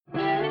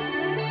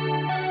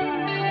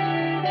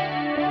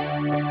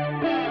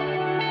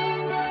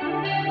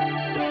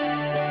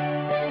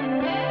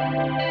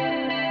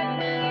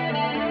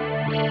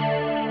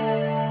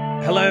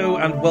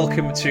and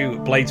welcome to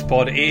Blades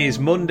Pod. It is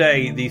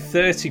Monday, the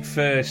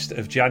 31st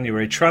of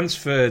January,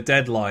 transfer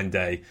deadline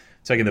day.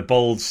 Taking the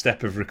bold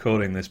step of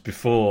recording this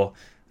before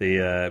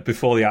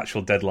the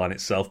actual deadline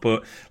itself.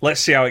 But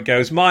let's see how it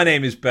goes. My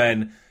name is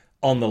Ben.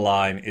 On the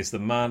line is the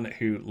man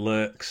who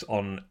lurks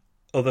on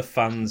other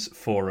fans'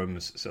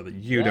 forums so that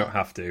you don't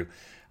have to,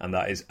 and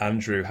that is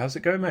Andrew. How's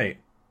it going, mate?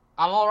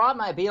 I'm all right,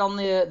 mate. Been on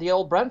the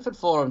old Brentford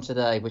forum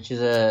today, which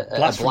is a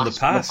blast from the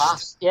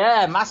past.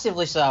 Yeah,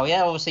 massively so.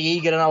 Yeah, obviously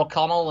Egan and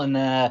O'Connell, and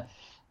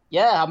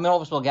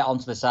obviously we'll get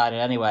onto the signing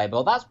anyway.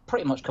 But that's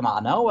pretty much come out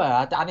of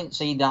nowhere. I didn't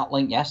see that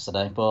link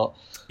yesterday, but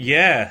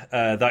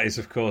that is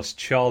of course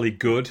Charlie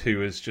Good,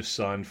 who has just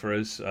signed for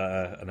us,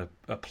 and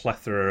a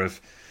plethora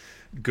of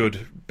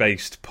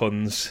good-based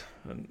puns,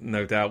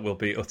 no doubt, will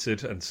be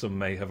uttered, and some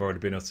may have already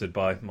been uttered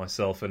by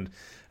myself and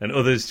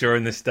others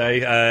during this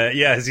day.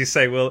 As you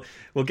say, we'll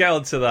get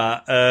onto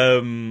that.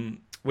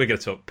 We're going to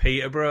talk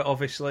Peterborough,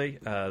 obviously,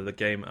 the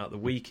game at the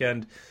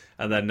weekend,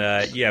 and then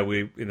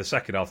we in the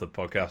second half of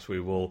the podcast we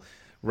will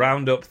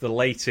round up the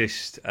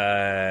latest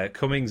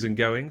comings and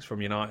goings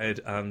from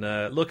United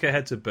and look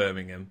ahead to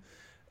Birmingham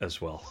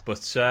as well.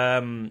 But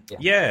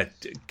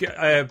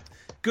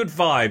good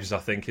vibes, I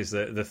think, is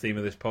the theme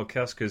of this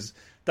podcast, because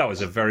that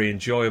was a very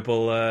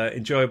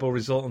enjoyable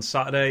result on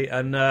Saturday.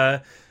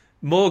 And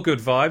more good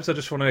vibes. I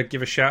just want to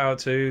give a shout out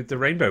to the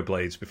Rainbow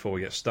Blades before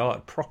we get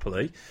started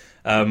properly.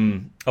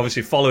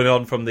 Obviously, following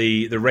on from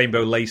the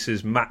Rainbow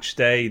Laces match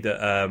day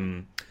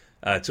that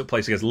took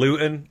place against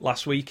Luton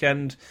last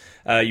weekend.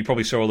 You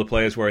probably saw all the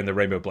players wearing the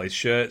Rainbow Blades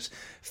shirts.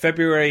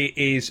 February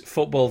is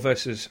Football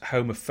versus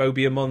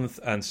Homophobia month,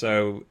 and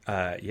so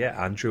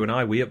Andrew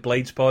and we at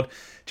Blades Pod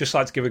just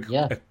like to give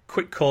a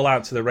quick call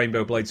out to the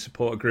Rainbow Blades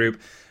supporter group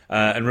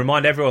and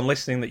remind everyone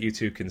listening that you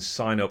too can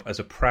sign up as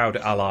a proud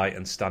ally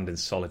and stand in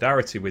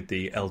solidarity with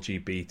the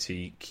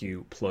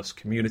LGBTQ plus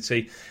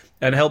community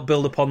and help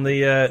build upon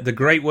the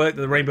great work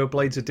that the Rainbow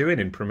Blades are doing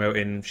in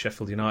promoting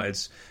Sheffield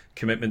United's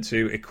commitment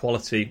to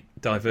equality,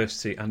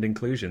 diversity and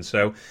inclusion.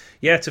 So,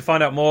 to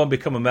find out more and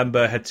become a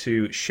member, head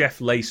to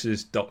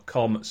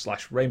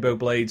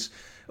cheflaces.com/rainbowblades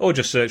or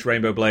just search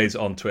Rainbow Blades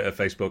on Twitter,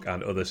 Facebook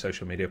and other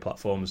social media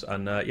platforms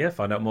and,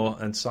 find out more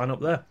and sign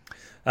up there.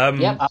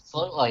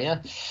 Absolutely,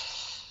 yeah.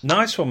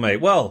 Nice one,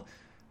 mate. Well,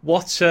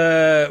 what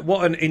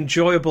an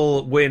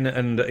enjoyable win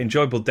and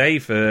enjoyable day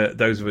for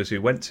those of us who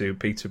went to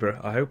Peterborough.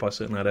 I hope I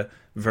certainly had a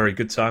very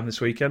good time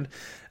this weekend.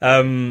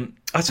 I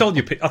told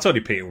you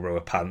Peterborough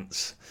were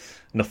pants.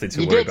 Nothing to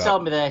worry about. You did tell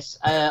me this,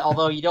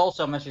 although you'd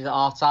also messaged at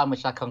half time,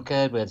 which I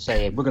concurred with,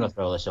 saying we're going to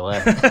throw this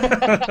away.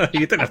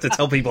 You don't have to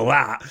tell people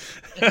that.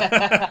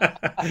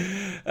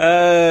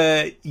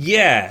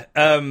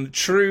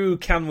 True.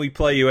 Can we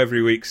play you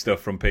every week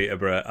stuff from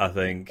Peterborough? I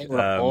think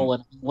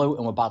Luton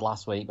were bad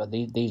last week, but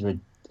these were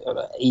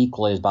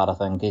equally as bad, I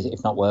think,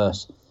 if not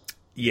worse.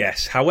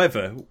 Yes.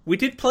 However, we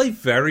did play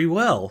very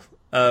well,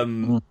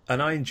 and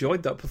I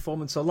enjoyed that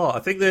performance a lot. I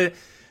think the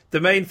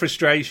main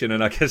frustration,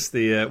 and I guess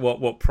the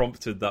what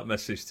prompted that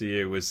message to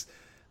you, was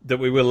that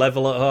we were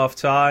level at half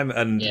time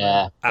and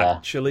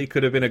actually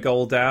could have been a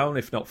goal down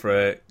if not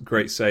for a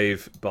great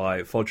save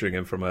by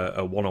Fodringham from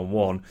a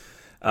one-on-one.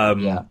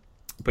 But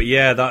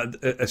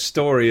that a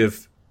story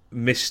of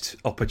missed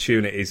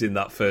opportunities in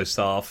that first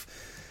half,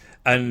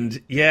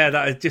 and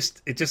that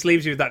it just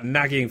leaves you with that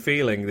nagging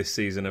feeling this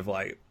season of,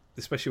 like,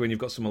 especially when you've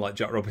got someone like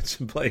Jack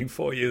Robinson playing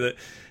for you, that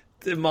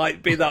there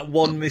might be that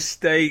one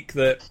mistake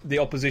that the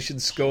opposition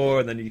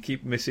score and then you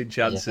keep missing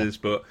chances.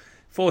 But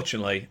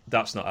fortunately,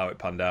 that's not how it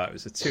panned out. It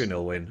was a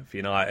 2-0 win for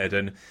United.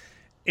 And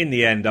in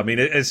the end, I mean,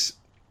 as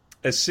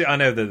I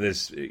know that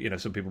there's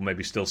some people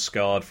maybe still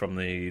scarred from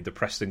the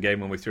Preston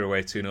game when we threw away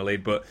a 2-0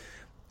 lead. But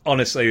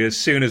honestly, as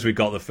soon as we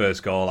got the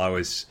first goal, I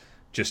was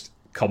just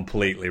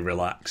completely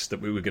relaxed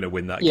that we were going to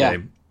win that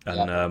game.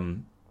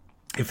 And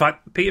in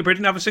fact, Peterborough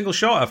didn't have a single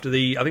shot after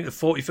the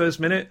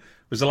 41st minute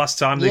was the last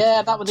time they took a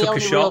shot. That was the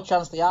only real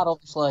chance they had,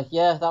 obviously.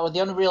 Yeah, that was the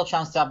only real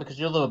chance they had, because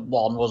the other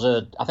one was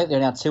I think they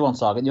only had 2 on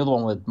target. The other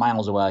one was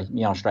miles away,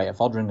 straight at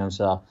Fodringham.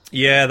 So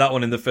that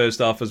one in the first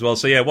half as well.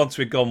 So once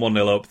we'd gone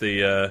 1-0 up,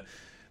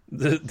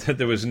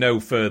 there was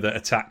no further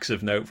attacks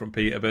of note from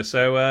Peterborough.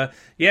 So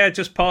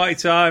just party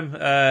time.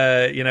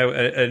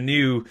 A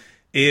new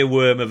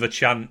earworm of a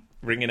chant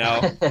ringing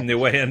out in the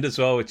away end as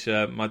well, which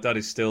my dad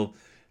is still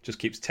just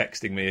keeps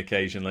texting me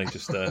occasionally,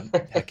 just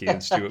Hecky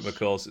and Stuart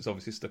McCall. So it's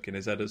obviously stuck in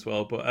his head as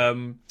well. But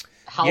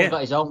Hal's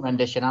got his own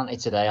rendition, hasn't he,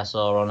 today? I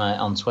saw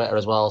on Twitter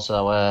as well.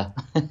 So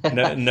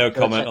no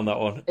comment on that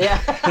one.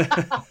 Yeah,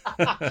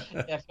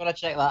 if you want to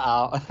check that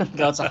out,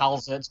 go to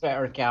Hal's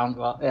Twitter account.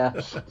 But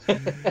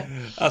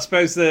I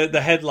suppose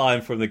the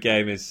headline from the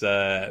game is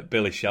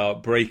Billy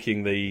Sharp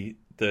breaking the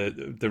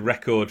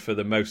record for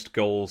the most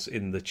goals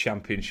in the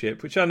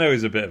Championship, which I know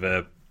is a bit of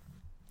a,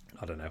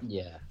 I don't know.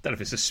 Yeah. Don't know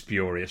if it's a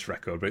spurious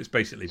record, but it's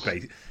basically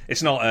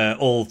it's not an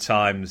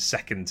all-time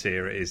second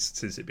tier. It is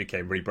since it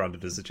became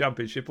rebranded as the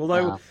Championship.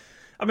 Although,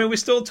 I mean, we're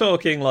still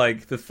talking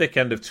like the thick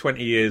end of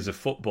 20 years of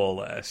football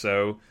there.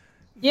 So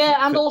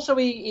Yeah, and also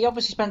he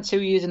obviously spent 2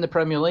 years in the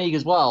Premier League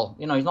as well.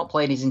 You know, he's not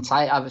played his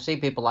entire. I've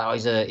seen people like, oh,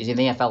 he's an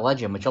EFL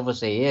legend, which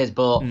obviously he is.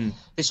 But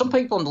there's some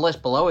people on the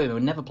list below him who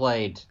never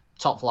played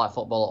top flight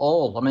football at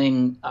all. I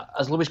mean,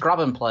 has Lewis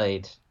Grabban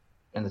played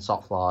in the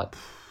top flight,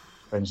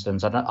 for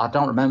instance? I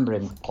don't remember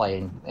him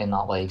playing in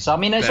that league. So I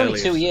mean, it's only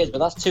 2 years, but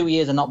that's 2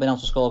 years and not being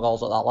able to score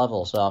goals at that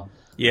level. So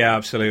yeah,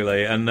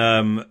 absolutely, and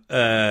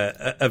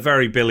a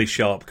very Billy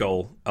Sharp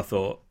goal, I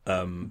thought.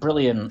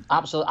 Brilliant,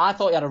 absolutely. I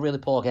thought he had a really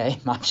poor game,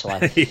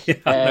 actually.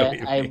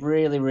 I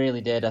really,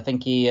 really did. I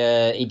think he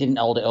didn't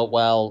hold it up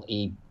well.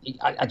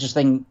 I just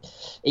think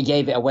he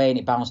gave it away and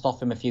it bounced off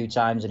him a few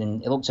times,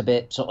 and it looked a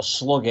bit sort of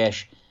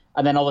sluggish.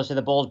 And then obviously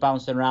the ball's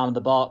bouncing around in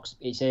the box.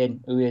 It's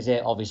in. Who is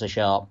it? Obviously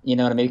Sharp. You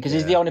know what I mean? Because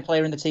he's the only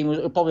player in the team,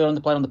 probably the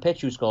only player on the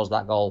pitch who scores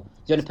that goal.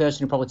 He's the only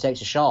person who probably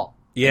takes a shot.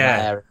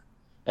 Yeah.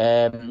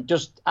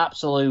 Just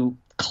absolute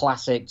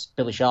classic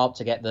Billy Sharp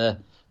to get the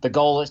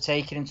goal that's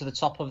taken him to the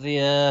top of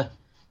the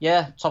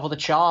top of the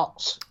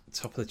charts.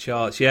 Top of the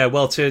charts, yeah.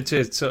 Well, to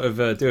sort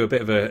of do a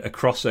bit of a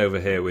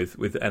crossover here with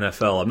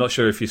NFL. I'm not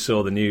sure if you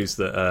saw the news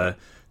that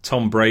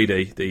Tom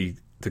Brady,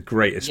 the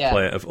greatest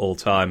player of all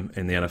time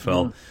in the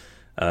NFL,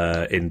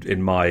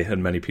 in my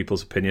and many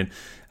people's opinion,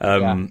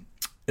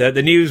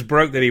 the news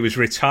broke that he was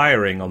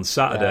retiring on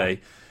Saturday.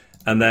 Yeah.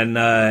 And then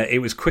it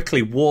was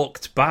quickly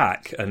walked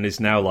back and is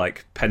now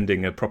like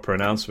pending a proper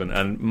announcement.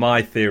 And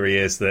my theory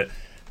is that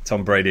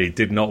Tom Brady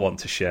did not want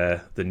to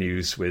share the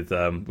news with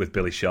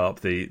Billy Sharp,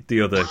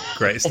 the other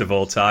greatest of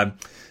all time.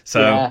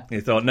 So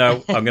he thought,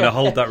 no, I'm going to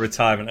hold that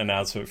retirement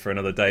announcement for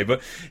another day. But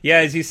yeah,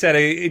 as you said,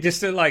 it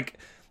just like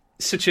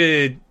such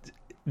a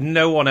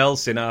no one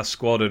else in our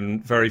squad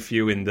and very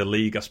few in the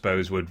league, I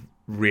suppose, would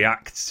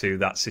react to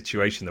that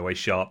situation the way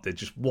Sharp did.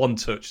 Just one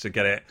touch to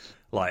get it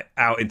like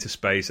out into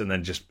space and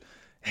then just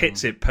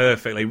hits it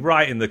perfectly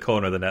right in the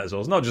corner of the net as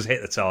well. It's not just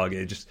hit the target,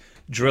 it just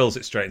drills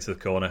it straight into the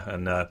corner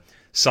and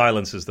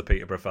silences the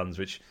Peterborough fans,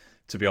 which,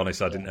 to be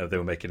honest, I didn't know if they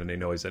were making any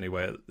noise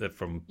anyway.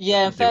 From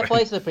fair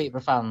play to the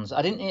Peterborough fans.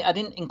 I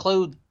didn't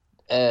include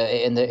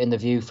it in the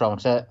view from,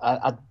 because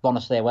I want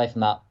to stay away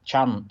from that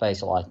chant,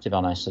 basically, to be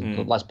honest.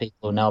 And less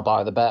people who know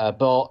about it, the better.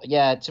 But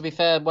yeah, to be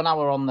fair, when I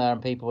were on there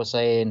and people were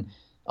saying,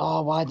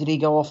 oh, why did he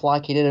go off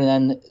like he did? And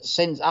then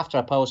since after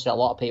I posted, a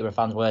lot of Peterborough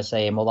fans were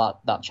saying,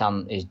 well, that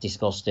chant is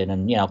disgusting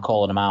and, you know,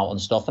 calling him out and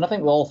stuff. And I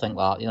think we all think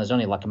that. You know, there's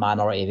only like a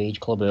minority of each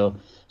club who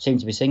seem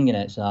to be singing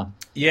it. So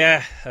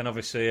yeah, and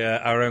obviously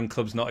our own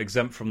club's not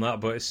exempt from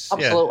that, but it's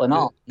absolutely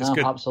not. It's no,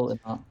 good. Absolutely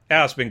not.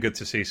 Yeah, it's been good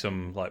to see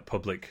some like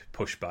public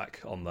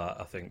pushback on that.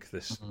 I think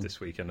this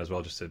weekend as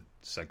well. Just to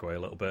segue a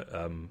little bit,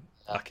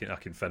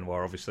 Akin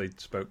Fenwar obviously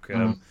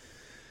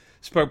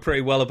spoke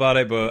pretty well about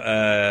it, but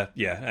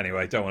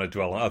anyway, don't want to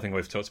dwell on it. I think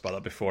we've talked about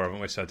that before,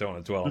 haven't we? So I don't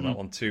want to dwell on that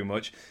one too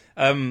much.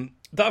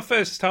 That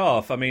first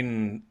half, I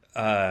mean,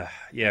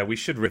 we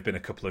should rip in a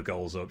couple of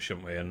goals up,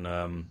 shouldn't we? And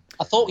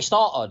I thought we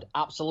started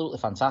absolutely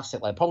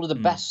fantastically. Probably the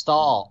best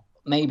start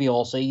maybe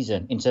all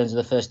season in terms of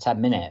the first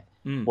 10 minutes,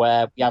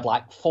 where we had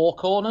like 4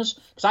 corners.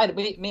 Because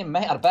me and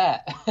mate had a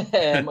bet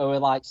where we were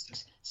like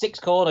six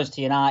corners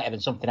to United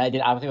and something. I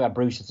think we had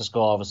Brewster to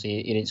score,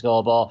 obviously he didn't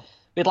score, but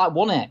we'd like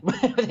won it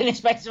within a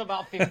space of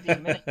about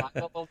 15 minutes. Like,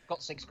 we've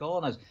got 6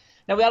 corners.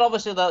 Now we had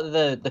obviously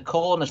the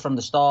corners from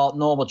the start.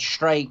 Norwood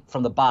straight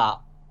from the bat,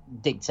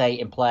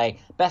 dictating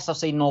play. Best I've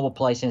seen Norwood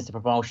play since the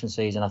promotion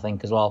season, I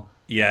think, as well.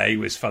 Yeah, he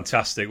was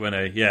fantastic,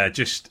 wasn't he? Yeah,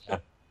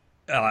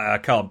 I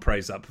can't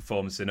praise that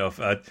performance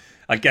enough.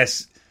 I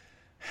guess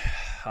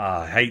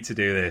I hate to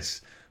do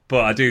this,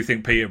 but I do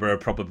think Peterborough are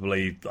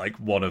probably like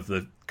one of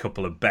the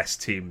couple of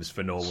best teams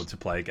for Norwood to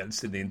play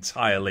against in the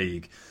entire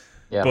league.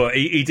 Yeah. But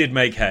he did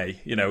make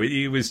hay. You know,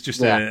 he was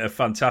just a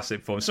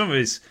fantastic form. Some of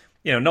his,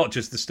 you know, not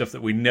just the stuff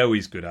that we know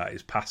he's good at,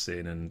 his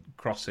passing and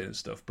crossing and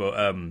stuff,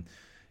 but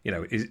you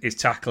know, his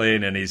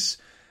tackling and his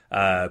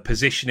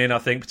positioning. I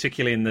think,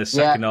 particularly in the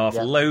second half,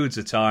 loads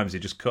of times he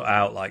just cut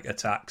out like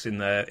attacks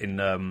in our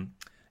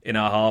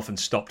half and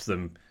stopped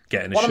them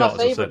getting a shot. One of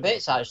my favourite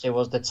bits actually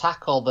was the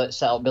tackle that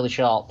set up Billy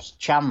Sharp's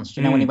chance.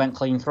 You know, when he went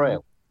clean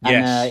through.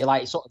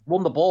 And he sort of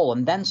won the ball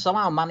and then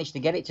somehow managed to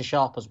get it to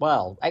Sharp as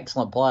well.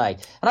 Excellent play.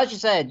 And as you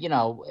said, you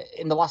know,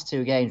 in the last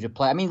 2 games we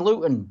played, I mean,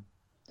 Luton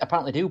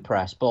apparently do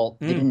press, but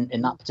they didn't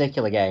in that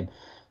particular game.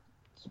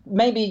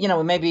 Maybe, I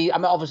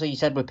mean, obviously you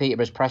said with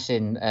Peterborough's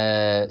pressing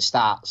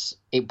stats,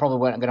 it probably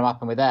weren't going to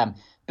happen with them.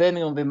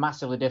 Birmingham will be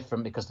massively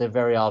different because they're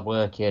very hard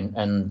working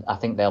and I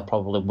think they'll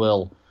probably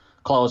will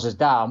close us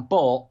down.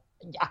 But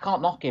I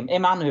can't knock him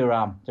and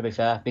Huram, to be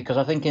fair, because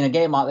I think in a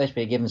game like this,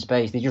 where you're given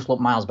space, they just look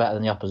miles better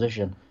than the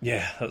opposition.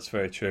 Yeah, that's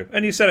very true.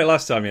 And you said it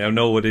last time, you know,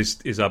 Norwood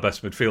is our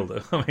best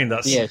midfielder. I mean,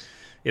 that's,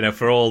 you know,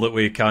 for all that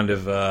we kind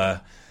of,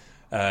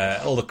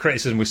 all the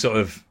criticism we sort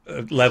of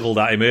levelled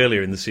at him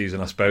earlier in the season,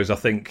 I suppose, I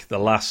think the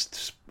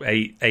last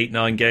 10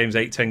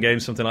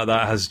 games, something like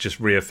that, has just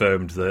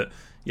reaffirmed that,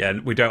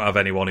 we don't have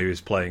anyone who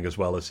is playing as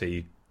well as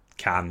he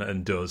can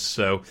and does.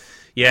 So,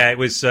 yeah, it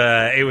was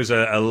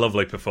a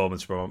lovely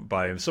performance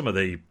by him. Some of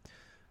the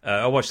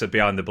I watched the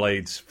behind the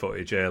blades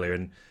footage earlier,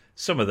 and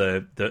some of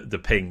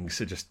the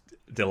pings are just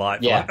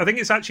delightful. Yeah. I think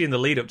it's actually in the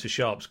lead up to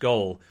Sharp's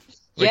goal.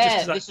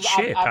 Just that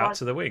chip out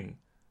to the wing.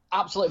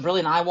 Absolutely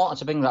brilliant. I wanted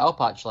to bring that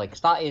up, actually,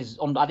 because that is...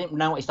 I didn't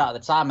notice that at the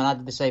time, and I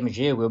did the same as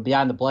you. We were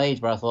behind the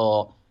blades, where I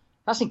thought,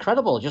 that's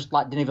incredible. Just,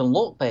 didn't even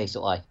look,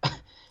 basically,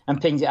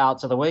 and pinged it out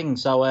to the wing.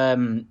 So,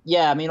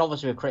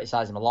 obviously we've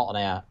criticised him a lot on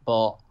here,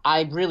 but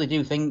I really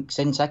do think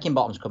since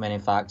Heckingbottom's come in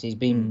fact, he's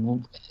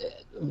been,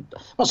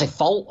 I won't say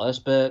faultless,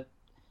 but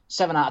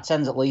 7 out of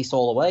 10s at least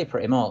all the way,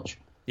 pretty much.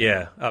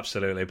 Yeah,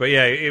 absolutely. But,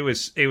 yeah, it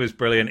was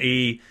brilliant.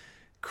 He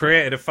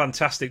created a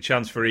fantastic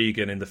chance for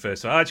Egan in the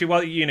first half.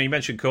 Actually, you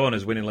mentioned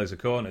corners, winning loads of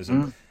corners.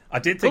 And I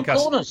did think...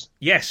 corners.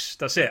 Yes,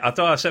 that's it. I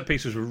thought our set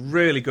pieces were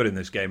really good in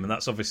this game, and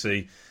that's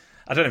obviously...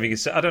 I don't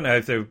know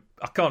if they...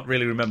 I can't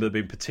really remember them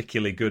being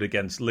particularly good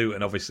against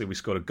Luton. Obviously, we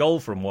scored a goal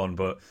from one,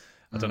 but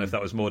I don't know if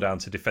that was more down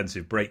to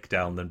defensive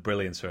breakdown than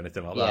brilliance or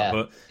anything like that.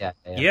 But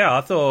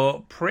I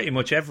thought pretty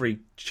much every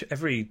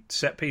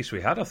set piece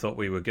we had, I thought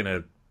we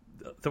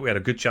had a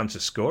good chance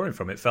of scoring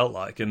from it, felt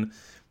like. And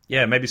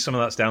yeah, maybe some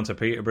of that's down to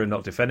Peterborough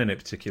not defending it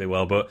particularly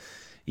well. But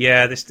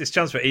yeah, this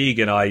chance for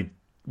Egan, I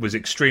was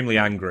extremely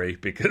angry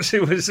because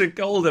it was a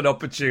golden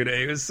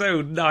opportunity. It was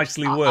so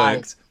nicely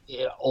worked.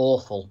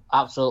 Awful,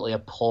 absolutely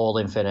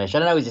appalling finish. I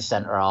know he's a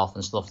centre half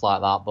and stuff like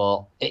that,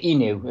 but he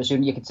knew as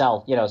soon you could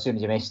tell. As soon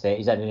as he missed it,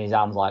 he's head in his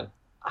hands like,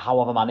 how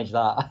have I managed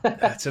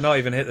that? To not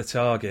even hit the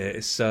target.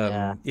 It's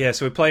So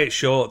we play it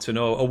short to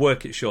know, or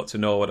work it short to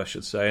Norwood, I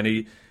should say, and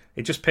he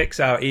just picks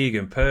out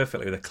Egan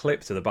perfectly with a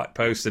clip to the back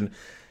post. And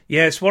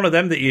yeah, it's one of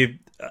them that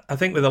I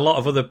think with a lot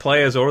of other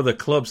players or other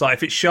clubs, like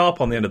if it's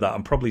Sharp on the end of that,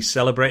 I'm probably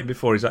celebrating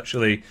before he's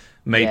actually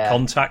made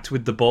contact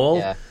with the ball.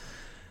 Yeah.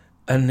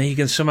 And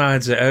Egan somehow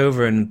heads it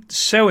over, and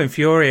so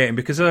infuriating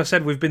because, as I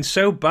said, we've been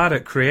so bad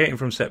at creating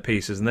from set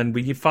pieces, and then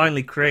you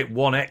finally create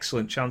one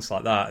excellent chance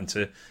like that, and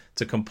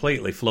to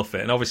completely fluff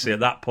it. And obviously, at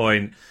that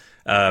point,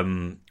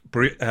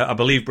 I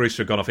believe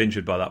Brewster had gone off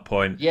injured by that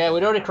point. Yeah,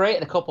 we'd already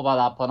created a couple by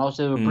that point.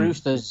 Also,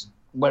 Brewster's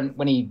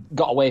when he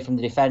got away from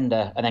the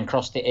defender and then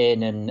crossed it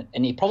in,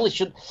 and he probably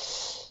should.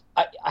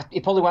 He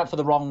probably went for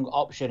the wrong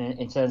option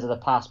in terms of the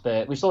pass,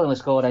 but we still only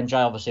scored. NJ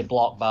obviously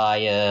blocked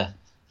by.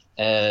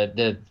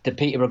 The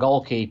Peterborough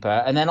goalkeeper,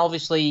 and then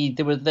obviously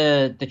there was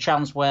the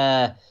chance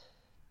where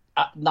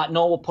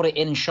Norwood put it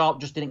in and Sharp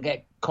just didn't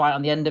get quite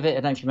on the end of it. I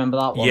don't know if you remember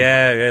that one.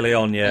 Yeah, early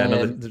on,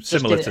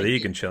 similar to the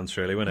Egan chance,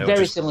 really, wasn't it?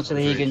 Very similar to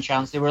the Egan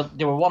chance. They were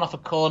one off a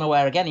corner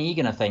where again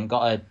Egan, I think,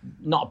 got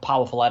not a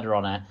powerful header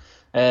on it,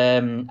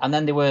 and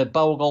then there were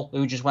Bogle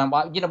who just went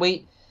wide.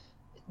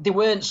 They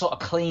weren't sort of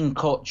clean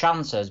cut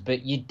chances,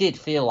 but you did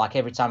feel like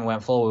every time we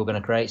went forward we were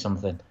going to create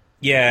something.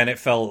 Yeah, and it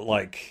felt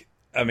like.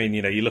 I mean,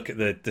 you look at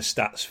the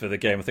stats for the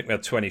game. I think we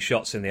had 20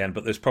 shots in the end,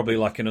 but there's probably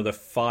like another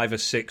 5 or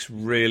 6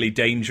 really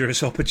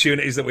dangerous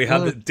opportunities that we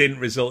had that didn't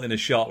result in a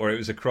shot where it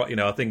was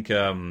I think,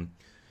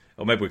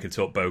 or maybe we could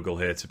talk Bogle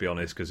here, to be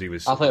honest, because he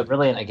was... I thought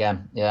brilliant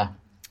again, yeah.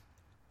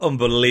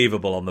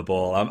 Unbelievable on the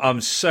ball. I'm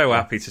so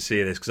happy to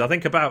see this, because I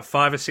think about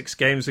 5 or 6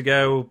 games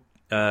ago,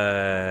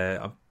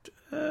 I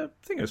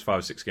think it was 5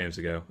 or 6 games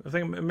ago. I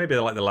think maybe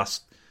like the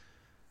last...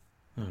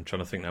 I'm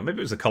trying to think now. Maybe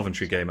it was the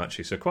Coventry game,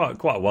 actually, so quite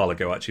a while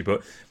ago, actually.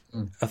 But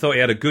I thought he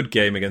had a good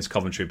game against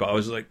Coventry, but I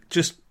was like,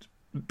 just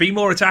be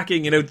more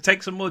attacking,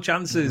 take some more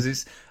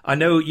chances. I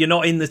know you're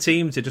not in the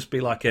team to just be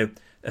like a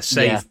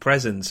safe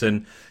presence.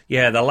 And,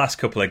 the last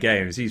couple of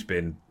games, he's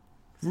been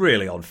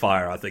really on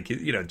fire, I think.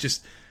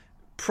 Just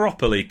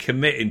properly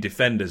committing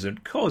defenders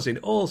and causing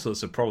all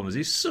sorts of problems.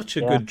 He's such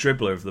a good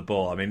dribbler of the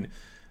ball. I mean...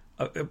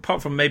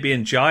 apart from maybe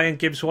Njai and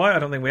Gibbs White, I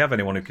don't think we have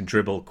anyone who can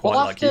dribble quite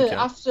like he can.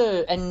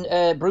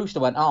 After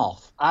Brewster went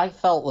off, I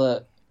felt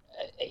that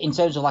in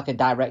terms of like a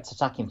direct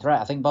attacking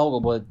threat, I think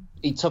Bogle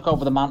he took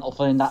over the mantle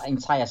for that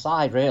entire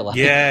side, really.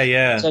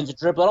 Yeah. In terms of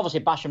dribbling, obviously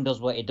Basham does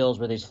what he does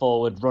with his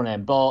forward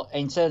running, but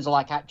in terms of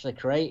like actually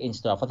creating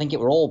stuff, I think it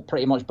were all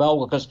pretty much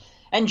Bogle, because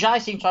Njai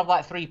seemed to have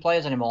like 3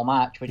 players in a more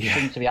match, which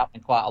seems to be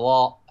happening quite a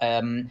lot.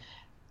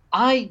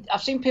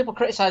 I've seen people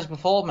criticise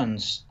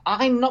performance.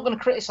 I'm not going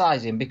to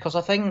criticise him because I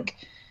think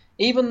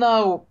even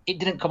though it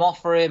didn't come off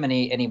for him and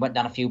he went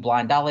down a few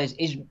blind alleys,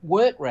 his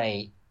work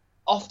rate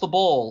off the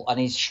ball and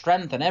his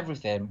strength and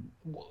everything,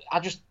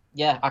 I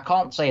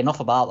can't say enough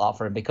about that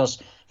for him,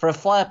 because for a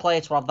flair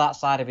player to have that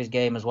side of his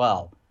game as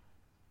well,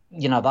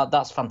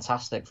 that's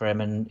fantastic for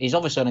him, and he's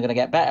obviously only going to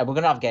get better. We're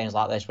going to have games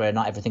like this where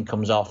not everything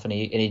comes off and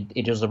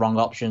he does the wrong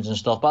options and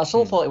stuff, but I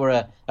still thought he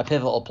were a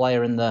pivotal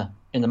player in the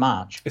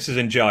match. This is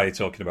Njai you're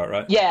talking about,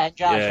 right? Yeah,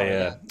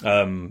 Njai.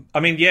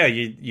 Yeah.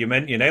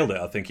 You nailed it.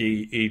 I think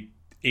he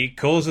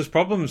causes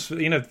problems,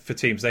 for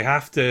teams. They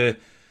have to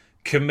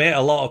commit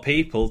a lot of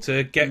people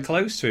to get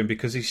close to him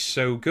because he's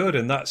so good,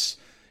 and that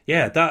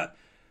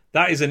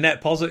is a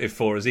net positive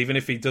for us, even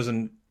if he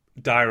doesn't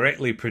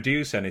directly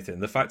produce anything.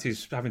 The fact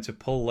he's having to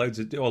pull loads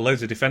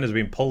of defenders are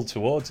being pulled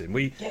towards him.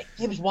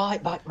 Gibbs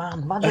White back,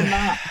 man. Imagine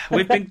that.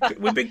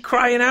 we've been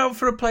crying out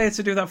for a player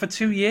to do that for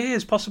 2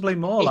 years, possibly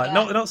more. Like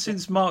not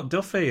since Mark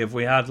Duffy have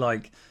we had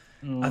I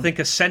think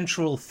a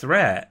central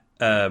threat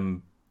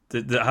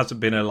that hasn't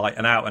been an out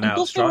and out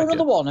Duffy striker.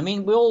 Another one. I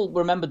mean, we all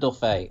remember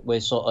Duffy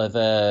with sort of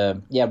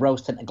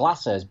rose tinted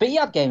glasses, but he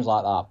had games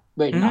like that.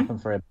 But it didn't happen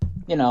for him.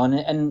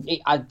 And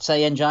I'd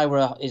say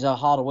Ndiaye is a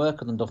harder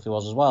worker than Duffy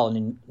was as well.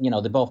 And,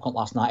 they both couldn't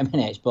last 90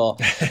 minutes.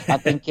 But I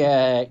think, he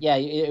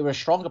was a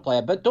stronger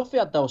player. But Duffy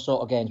had those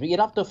sort of games. But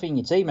you'd have Duffy in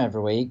your team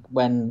every week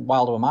when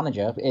Wilder were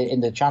manager in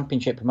the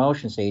championship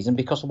promotion season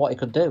because of what he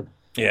could do.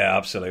 Yeah,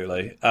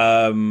 absolutely.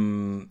 I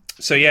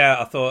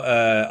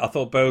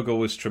thought Bogle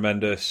was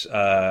tremendous.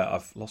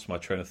 I've lost my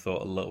train of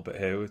thought a little bit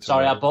here.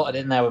 Sorry, I butted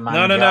in there with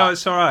my No,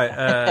 it's all right.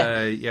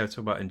 We're talking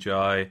about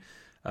Ndiaye.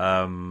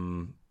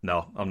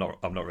 No, I'm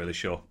not really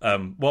sure.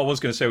 What I was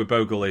going to say with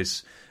Bogle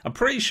is, I'm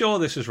pretty sure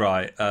this is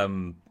right.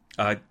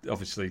 I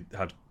obviously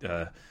had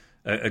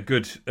a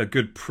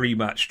good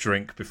pre-match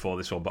drink before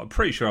this one, but I'm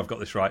pretty sure I've got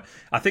this right.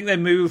 I think they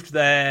moved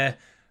their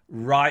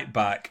right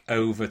back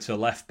over to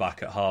left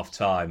back at half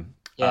time.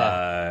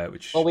 Yeah.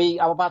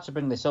 I'm about to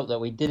bring this up that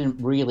we didn't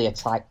really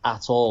attack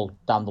at all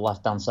down the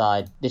left-hand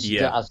side. That's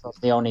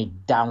the only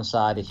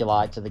downside, if you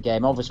like, to the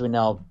game. Obviously, we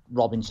know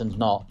Robinson's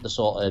not the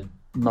sort of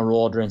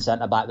maraudering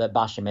centre-back that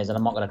Basham is, and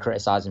I'm not going to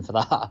criticise him for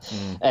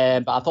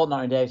that. But I thought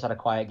Norton Davies had a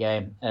quiet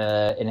game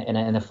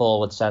in a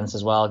forward sense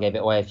as well, gave it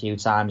away a few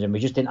times, and we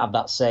just didn't have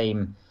that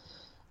same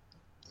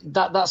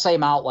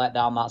outlet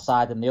down that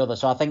side than the other.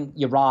 So I think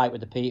you're right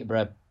with the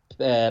Peterborough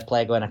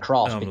play going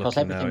across because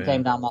everything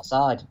came down that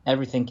side.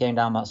 Everything came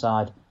down that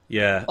side.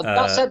 Yeah. But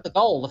that said,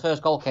 the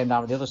first goal came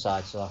down to the other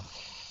side, so...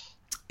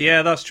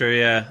 Yeah, that's true.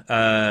 Yeah,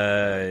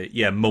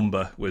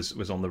 Mumba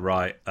was on the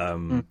right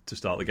to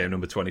start the game,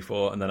 number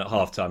 24, and then at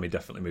half time he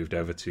definitely moved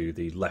over to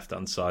the left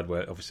hand side,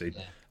 where obviously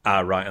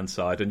our right hand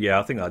side, and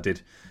I think I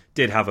did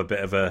have a bit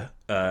of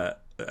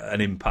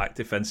an impact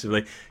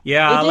defensively.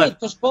 Yeah, he did,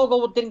 because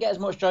Bogle didn't get as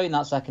much joy in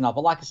that second half.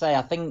 But like I say,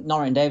 I think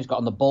Norton Davies got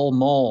on the ball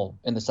more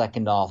in the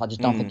second half. I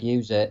just don't think he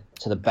used it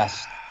to the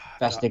best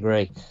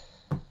degree.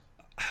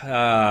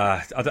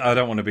 I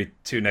don't want to be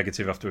too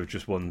negative after we've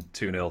just won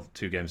 2-0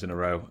 2 games in a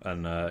row,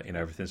 and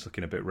everything's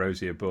looking a bit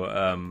rosier.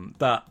 But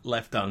that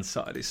left hand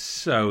side is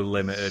so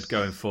limited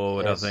going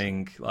forward. I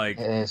think it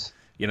is.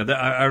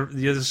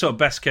 The sort of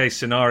best case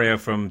scenario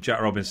from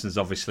Jack Robinson is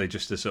obviously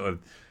just to sort of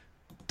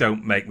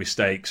don't make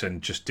mistakes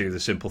and just do the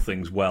simple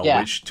things well.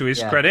 Which, to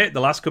his credit,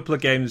 the last couple of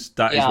games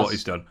that is what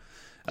he's done,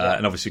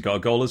 and obviously got a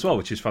goal as well,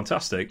 which is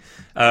fantastic.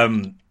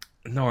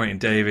 Norton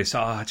Davies,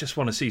 I just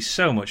want to see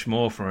so much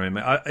more from him.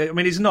 I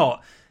mean, he's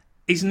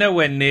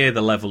nowhere near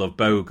the level of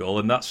Bogle,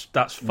 and that's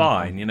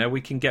fine. Mm-hmm.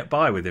 We can get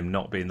by with him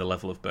not being the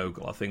level of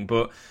Bogle, I think.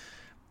 But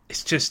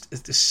it's just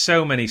there's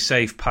so many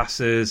safe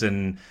passes,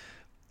 and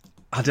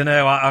I don't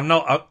know.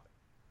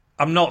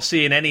 I'm not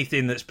seeing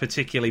anything that's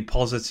particularly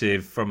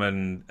positive from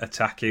an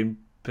attacking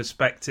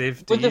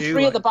perspective. With the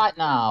three at the back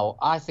now,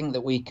 I think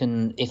that we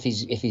can, if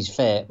he's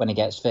fit, when he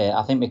gets fit,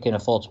 I think we can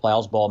afford to play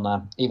Osborne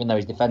there, even though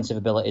his defensive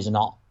abilities are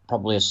not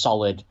probably as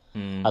solid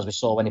as we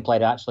saw when he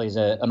played actually as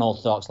an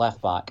orthodox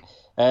left back.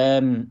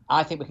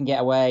 I think we can get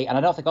away, and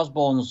I don't think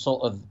Osborne's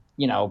sort of,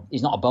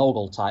 he's not a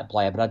Bogle type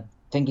player, but I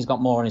think he's got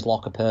more in his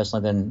locker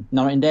personally than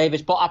Norton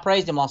Davies. But I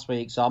praised him last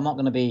week, so I'm not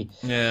going to be,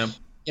 I'm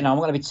not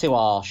going to be too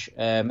harsh.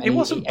 It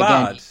wasn't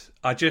bad.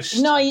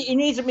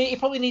 He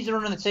probably needs a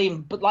run in the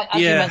team. But as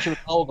you mentioned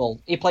with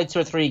Bogle, he played 2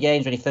 or 3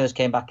 games when he first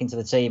came back into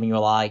the team, and you were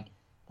like,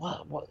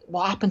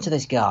 what happened to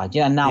this guy?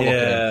 Now look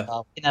at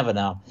him. You never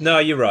know. No,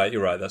 you're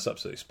right. That's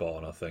absolutely spot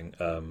on, I think.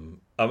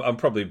 I'm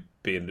probably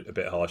being a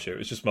bit harsh here. It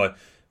was just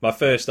my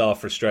first half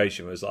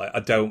frustration was like,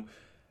 I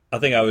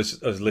think I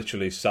was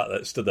literally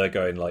stood there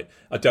going like,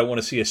 I don't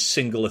want to see a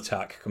single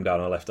attack come down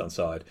our left-hand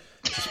side.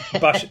 Just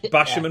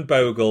Basham and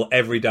Bogle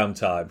every damn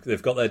time. They've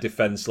got their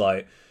defence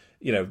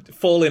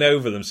falling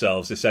over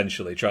themselves,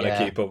 essentially, trying to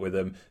keep up with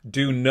them.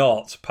 Do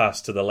not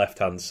pass to the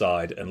left-hand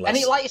side unless...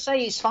 And like you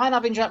say, it's fine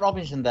having Jack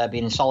Robinson there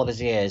being as solid as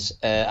he is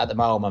at the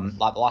moment,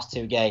 like the last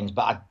 2 games,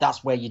 but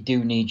that's where you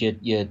do need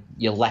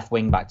your left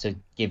wing-back to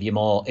give you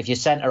more. If your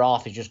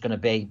centre-half is just going to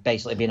be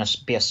basically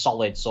be a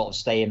solid sort of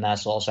stay in there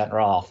sort of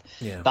centre-half,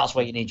 that's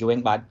where you need your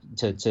wing-back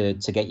to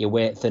get your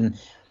width. And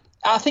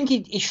I think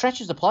he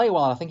stretches the play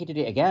well. I think he did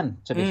it again,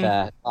 to be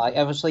fair.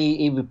 Obviously,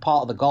 he was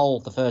part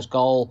of the first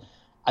goal.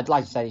 I'd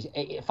like to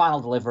say final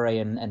delivery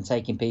and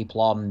taking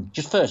people on,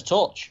 just first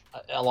touch.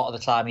 A lot of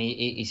the time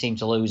he seemed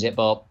to lose it,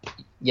 but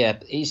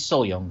he's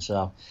still young,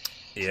 so.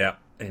 Yeah,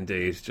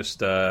 indeed.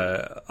 Just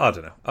I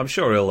don't know. I'm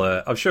sure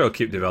he'll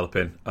keep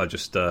developing. I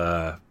just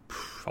I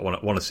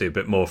want to see a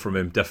bit more from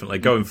him, definitely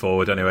going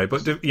forward. Anyway,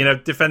 but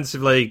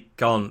defensively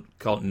can't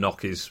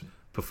knock his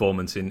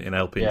performance in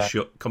helping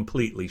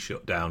completely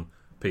shut down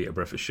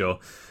Peterborough for sure.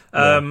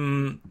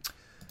 Yeah.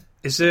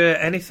 Is there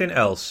anything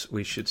else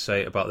we should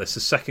say about this? The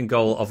second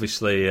goal,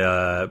 obviously,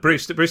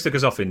 Brewster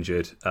goes off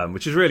injured,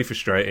 which is really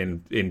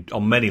frustrating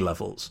on many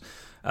levels.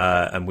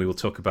 And we will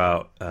talk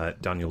about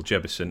Daniel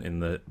Jebison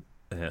in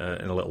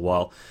a little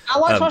while. I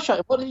like to ask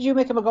you, what did you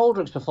make of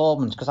McGoldrick's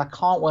performance? Because I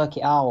can't work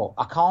it out.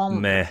 I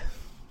can't. Meh.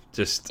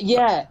 Just.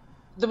 Yeah.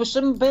 there were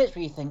some bits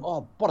where you think,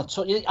 "Oh, what a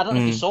touch!" I don't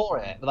know if you saw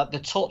it, but like the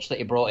touch that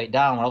he brought it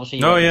down. Obviously,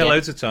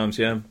 loads of times,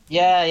 yeah.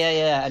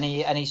 Yeah, and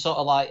he sort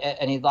of like,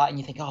 and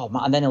you think, "Oh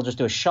man," and then he'll just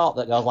do a shot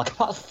that goes like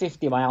about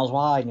 50 miles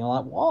wide, and you're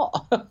like,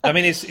 "What?" I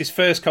mean, his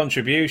first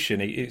contribution,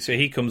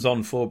 he comes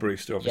on for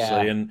Brewster,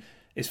 obviously, and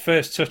his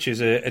first touch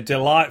is a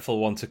delightful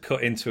one to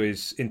cut into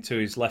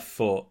his left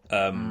foot.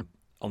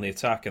 On the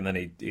attack, and then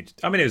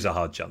I mean, it was a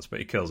hard chance, but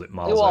he kills it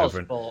miles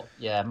over. But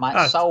yeah,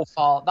 so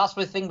far. That's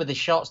the thing with the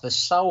shots; they're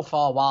so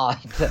far wide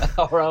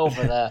or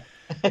over there.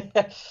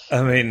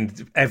 I mean,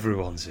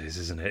 everyone's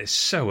isn't it? It's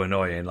so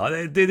annoying.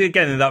 Like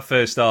again in that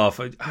first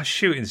half, our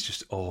shooting's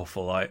just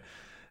awful. Like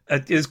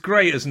as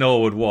great as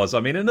Norwood was,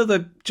 I mean,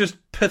 another just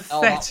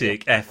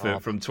pathetic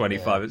effort from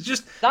 25. It's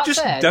just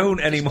don't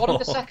anymore. One of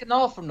the second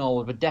half from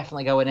Norwood were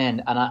definitely going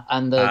in,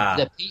 and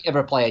the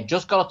Peterborough player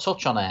just got a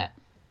touch on it.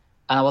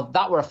 And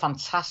that were a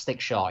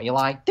fantastic shot. You're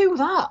like, do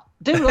that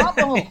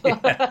more.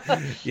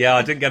 Yeah,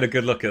 I didn't get a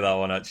good look at that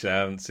one, actually. I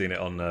haven't seen it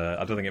on...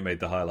 I don't think it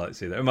made the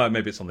highlights either.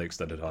 Maybe it's on the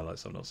extended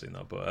highlights. I've not seen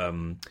that. But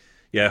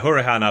yeah,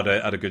 Hurahan had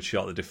a good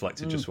shot that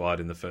deflected just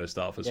wide in the first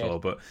half as well.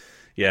 But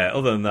yeah,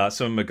 other than that,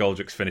 some of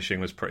McGoldrick's finishing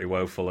was pretty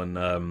woeful.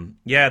 And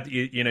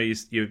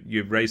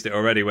you raised it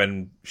already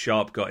when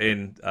Sharp got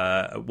in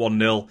at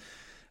 1-0.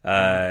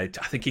 I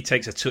think he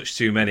takes a touch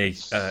too many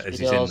as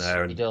he's in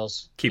there. And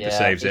keeper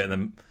saves it, and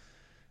then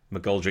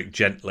McGoldrick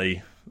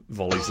gently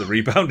volleys the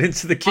rebound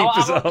into the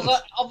keeper's arms.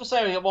 Obviously,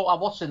 I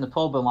watched in the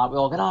pub and like we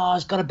all going, "Oh,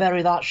 he's got to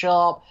bury that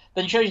Sharp."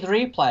 Then shows the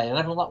replay, and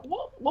everyone's like,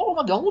 "What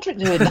was McGoldrick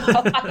doing?"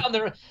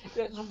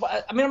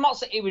 I mean, I'm not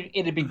saying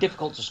it'd be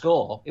difficult to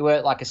score. He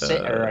weren't like a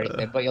sitter or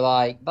anything, but you're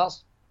like,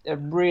 that's a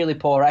really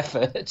poor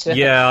effort.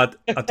 Yeah,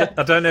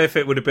 I don't know if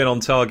it would have been on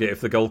target if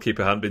the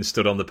goalkeeper hadn't been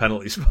stood on the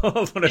penalty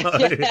spot. I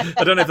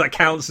don't know if that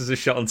counts as a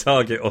shot on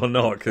target or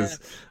not, because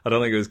I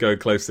don't think it was going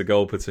close to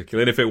goal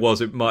particularly. And if it was,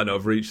 it might not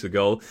have reached the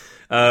goal.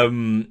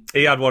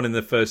 He had one in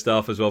the first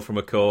half as well from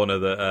a corner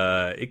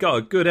that he got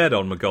a good head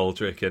on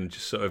McGoldrick and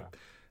just sort of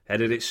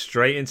headed it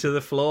straight into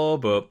the floor.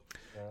 But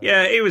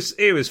yeah, it was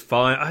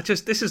fine.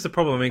 This is the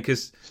problem, I mean,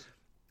 because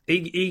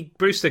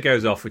Brewster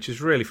goes off, which is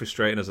really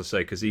frustrating, as I say,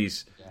 because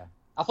he's...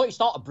 I thought he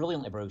started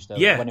brilliantly, Brewster.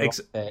 Yeah, when he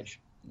was on the pitch.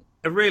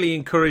 A really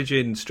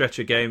encouraging stretch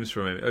of games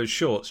from him. A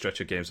short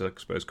stretch of games, I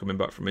suppose, coming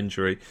back from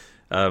injury.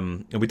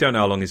 And we don't know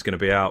how long he's going to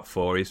be out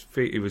for.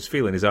 He was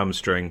feeling his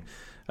hamstring.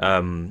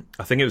 I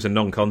think it was a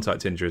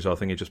non-contact injury, so I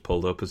think he just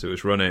pulled up as it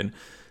was running.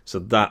 So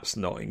that's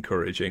not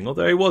encouraging.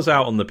 Although he was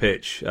out on the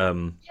pitch.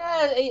 I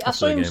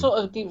saw him sort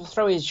of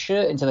throw his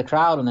shirt into the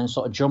crowd and then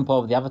sort of jump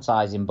over the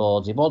advertising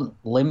boards. He wasn't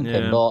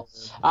limping, but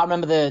I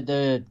remember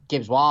the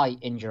Gibbs White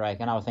injury,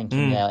 and I was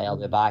thinking, he'll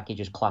be back. He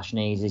just clashed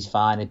knees. He's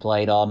fine. He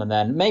played on, and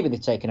then maybe they've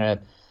taken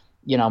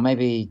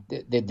maybe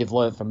they've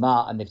learned from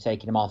that and they've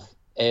taken him off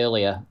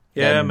earlier.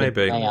 Yeah,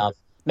 maybe.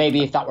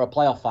 Maybe if that were a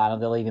playoff final,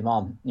 they'll leave him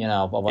on,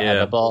 or whatever.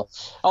 Yeah. But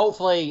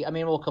hopefully, I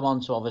mean, we'll come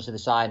on to obviously the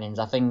signings.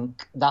 I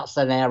think that's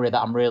an area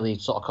that I'm really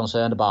sort of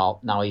concerned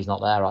about now he's not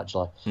there,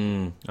 actually.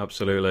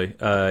 Absolutely.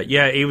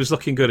 He was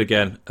looking good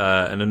again,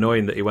 and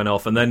annoying that he went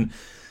off. And then,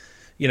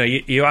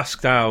 you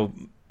asked how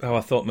I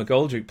thought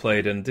McGoldrick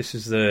played, and this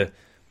is the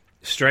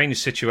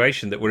strange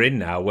situation that we're in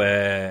now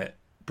where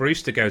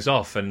Brewster goes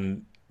off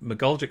and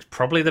McGoldrick's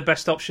probably the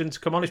best option to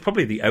come on. He's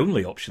probably the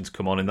only option to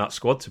come on in that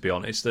squad, to be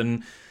honest.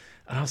 And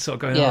I was sort of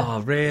going,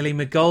 oh, really,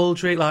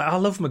 McGoldrick? Like, I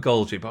love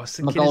McGoldrick, but I was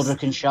thinking...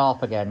 McGoldrick and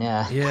Sharp again,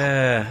 yeah.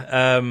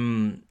 Yeah.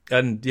 And,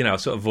 I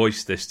sort of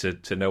voiced this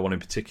to no one in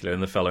particular,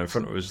 and the fellow in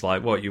front of me was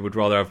like, what, you would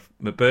rather have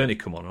McBurney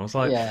come on? And I was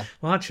like,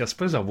 well, actually, I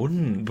suppose I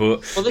wouldn't,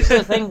 but... Well, this is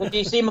the thing.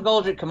 You see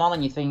McGoldrick come on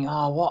and you think,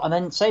 oh, what? And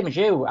then, same as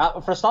you.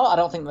 For a start, I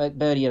don't think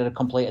McBurney had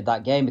completed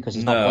that game because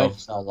he's not played for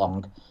so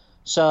long.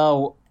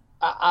 So,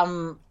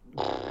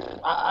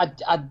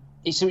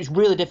 it's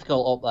really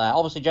difficult up there.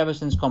 Obviously,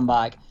 Jefferson's come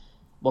back.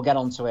 We'll get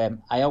on to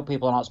him. I hope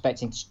people are not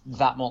expecting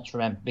that much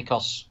from him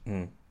because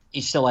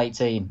he's still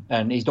 18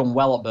 and he's done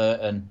well at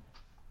Burton,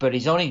 but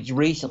he's only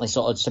recently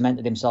sort of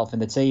cemented himself in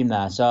the team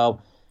there.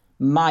 So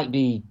might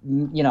be,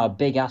 a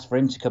big ask for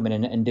him to come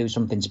in and do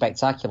something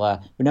spectacular.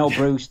 We know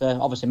Brewster,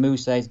 obviously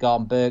Mousse's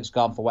gone, Burke's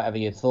gone, for whatever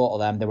you thought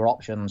of them. There were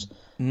options.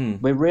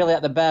 We're really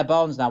at the bare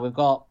bones now. We've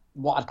got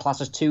what I'd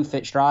class as 2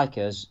 fit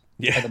strikers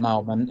at the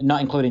moment,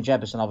 not including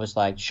Jefferson,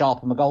 obviously.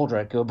 Sharp and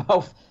McGoldrick, who are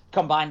both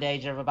combined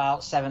age of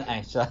about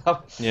 70. So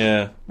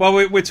yeah, well,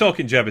 we're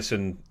talking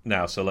Jefferson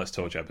now, so let's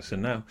talk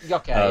Jefferson now.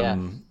 Okay,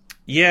 I've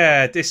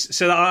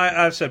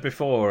said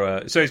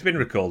before. So it's been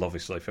recalled,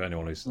 obviously, for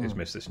anyone who's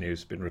missed this news.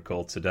 It's been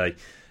recalled today.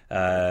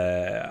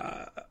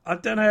 I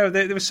don't know.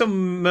 There were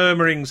some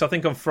murmurings, I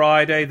think, on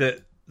Friday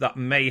that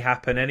may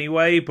happen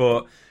anyway,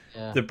 but.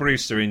 Yeah. The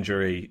Brewster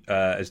injury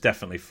has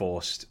definitely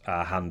forced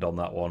our hand on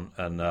that one.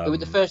 And it was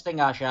the first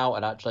thing I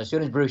shouted, actually. As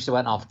soon as Brewster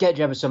went off, get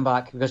Jefferson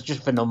back, because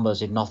just for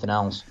numbers, if nothing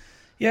else.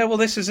 Yeah, well,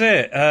 this is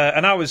it.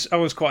 And I was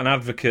quite an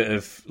advocate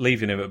of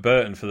leaving him at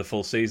Burton for the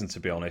full season, to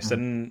be honest.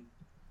 And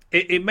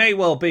It may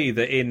well be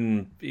that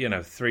in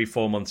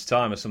 3-4 months'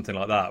 time or something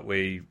like that,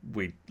 we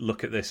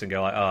look at this and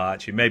go like, oh,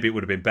 actually, maybe it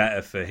would have been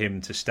better for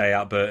him to stay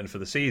at Burton for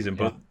the season.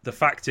 But the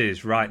fact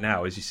is, right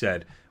now, as you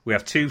said, we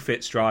have 2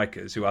 fit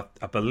strikers who I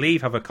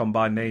believe have a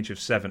combined age of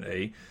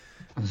 70.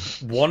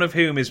 One of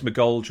whom is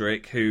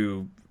McGoldrick,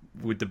 who,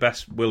 with the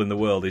best will in the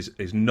world,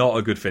 is not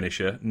a good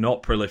finisher,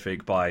 not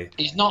prolific by.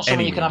 He's not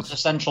someone you can have as a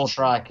central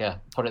striker,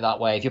 put it that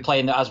way. If you're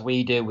playing as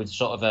we do with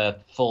sort of a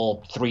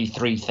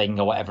 4-3-3 thing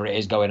or whatever it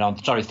is going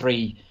on, sorry,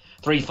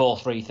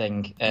 3-4-3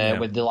 thing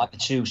with the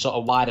 2 sort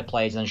of wider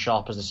players and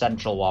Sharp as the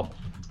central one.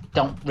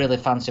 Don't really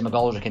fancy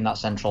McGoldrick in that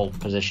central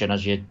position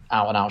as your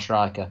out and out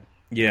striker.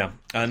 Yeah,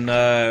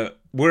 and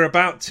we're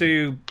about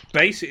to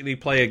basically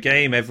play a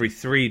game every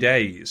 3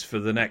 days for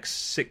the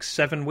next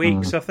 6-7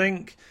 weeks, I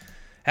think.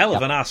 Hell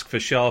of an ask for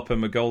Sharp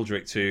and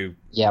McGoldrick to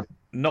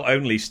not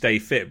only stay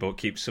fit but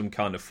keep some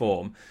kind of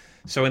form.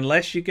 So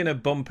unless you're going to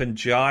bump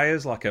Njai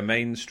as like a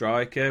main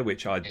striker,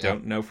 which I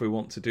don't know if we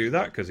want to do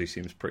that because he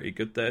seems pretty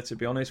good there, to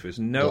be honest. There's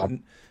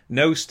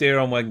no steer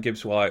on when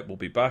Gibbs White will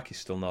be back. He's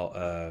still not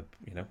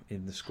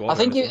in the squad. I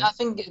think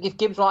if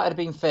Gibbs White had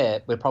been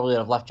fit, we'd probably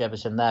have left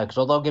Jefferson there because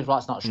although Gibbs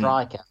White's not a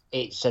striker,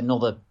 it's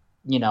another.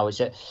 I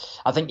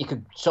think you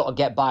could sort of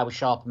get by with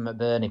Sharp and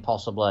McBurney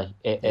possibly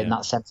in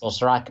that central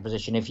striker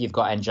position if you've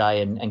got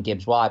Njai and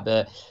Gibbs White.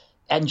 But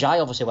Njai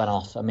obviously went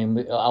off. I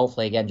mean,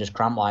 hopefully again just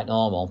cramp like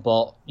normal.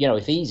 But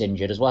if he's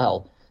injured as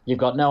well, you've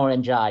got no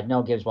Njai,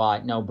 no Gibbs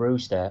White, no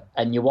Brewster,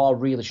 and you are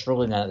really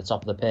struggling at the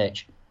top of the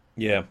pitch.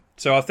 Yeah.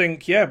 So I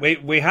think we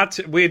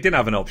didn't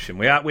have an option.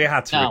 We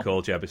had to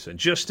recall Jefferson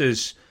just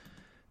as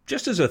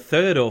a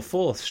third or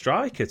fourth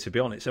striker. To be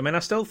honest, I mean, I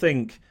still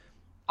think.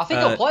 I think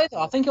he'll play,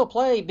 though. I think he'll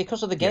play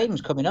because of the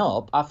games coming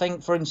up. I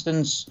think, for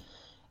instance,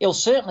 he'll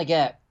certainly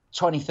get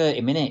 20,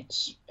 30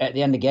 minutes at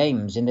the end of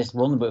games in this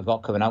run that we've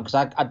got coming out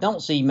because I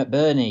don't see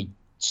McBurney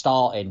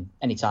starting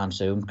anytime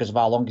soon because of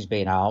how long he's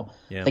been out.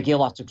 I think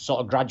he'll have to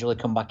sort of gradually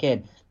come back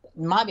in.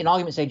 Might be an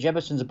argument to say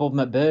Jefferson's above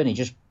McBurney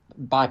just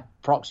by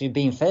proxy of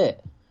being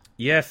fit.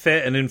 Yeah,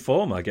 fit and in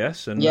form, I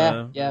guess. And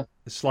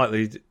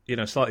slightly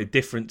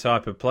different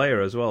type of player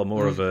as well.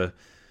 More of a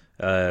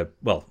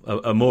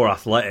more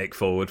athletic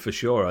forward for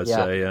sure, I'd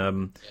say.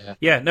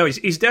 No,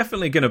 he's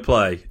definitely going to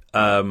play.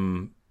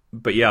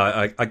 But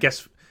I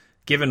guess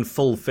given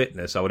full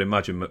fitness, I would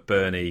imagine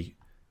McBurney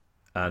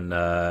and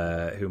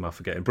who am I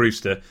forgetting?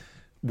 Brewster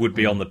would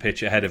be on the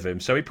pitch ahead of him.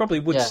 So he probably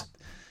would.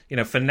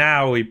 For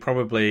now, he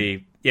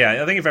probably.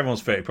 I think if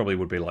everyone's fit, he probably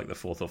would be like the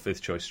 4th or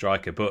 5th choice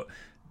striker. But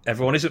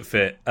everyone isn't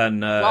fit.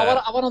 And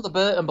I went on the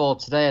Burton board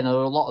today, and a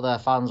lot of their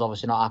fans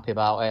obviously not happy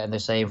about it, and they're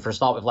saying for a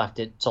start we've left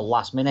it till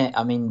last minute.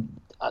 I mean,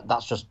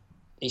 that's just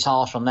it's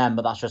harsh on them,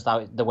 but that's just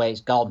the way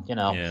it's gone,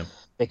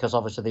 because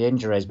obviously the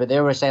injuries. But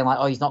they were saying like,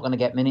 oh, he's not going to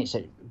get minutes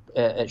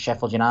at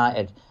Sheffield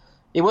United.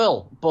 He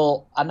will,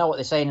 but I know what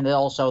they're saying, and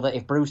also that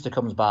if Brewster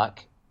comes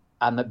back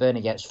and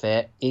McBurney gets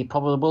fit, he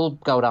probably will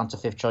go down to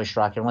 5th choice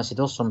striker unless he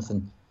does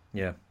something.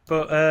 Yeah,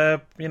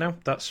 but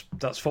that's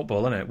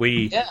football, isn't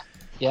it?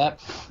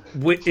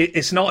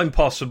 It's not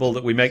impossible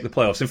that we make the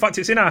playoffs. In fact,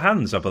 it's in our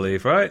hands, I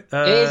believe, right?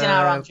 It is in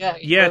our hands,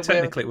 yeah.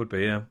 Technically it would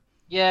be, yeah.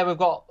 Yeah, we've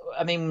got.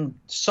 I mean,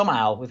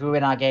 somehow, if we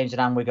win our games in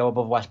hand, we go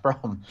above West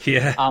Brom.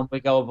 Yeah. And we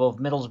go above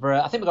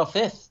Middlesbrough. I think we go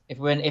 5th.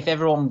 If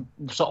everyone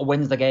sort of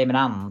wins the game in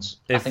hands,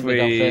 I think we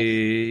go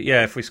 5th.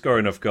 Yeah, if we score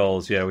enough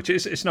goals, which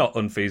is it's not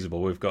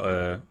unfeasible. We've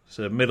got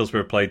so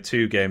Middlesbrough played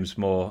 2 games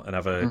more and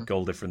have a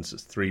goal difference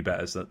that's 3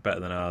 better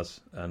than ours,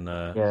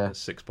 and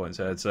 6 points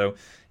ahead. So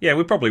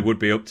we probably would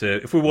be up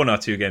to, if we won our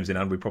 2 games in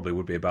hand, we probably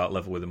would be about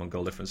level with them on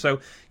goal difference.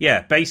 So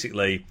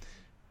basically.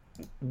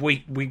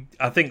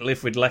 I think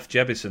if we'd left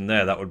Jebison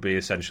there, that would be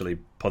essentially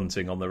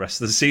punting on the rest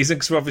of the season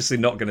because we're obviously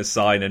not going to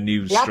sign a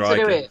new striker. You have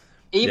to do it.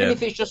 Even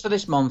if it's just for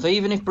this month,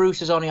 even if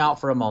Bruce is only out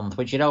for a month,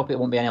 which you'd hope it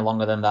won't be any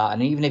longer than that,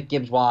 and even if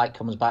Gibbs White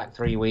comes back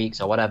 3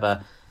 weeks or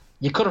whatever,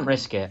 you couldn't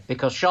risk it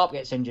because Sharp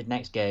gets injured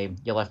next game.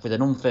 You're left with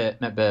an unfit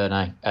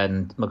McBurney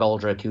and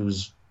McGoldrick,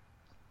 who's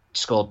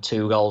scored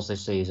 2 goals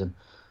this season.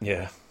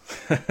 Yeah.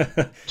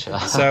 So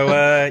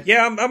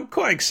I'm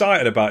quite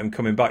excited about him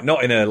coming back.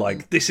 Not in a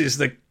this is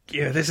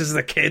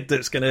the kid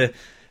that's going to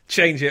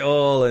change it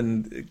all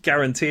and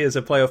guarantee us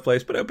a playoff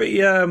place. But it'll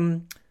be,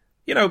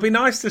 it'd be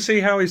nice to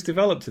see how he's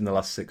developed in the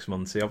last 6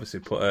 months. He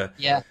obviously put a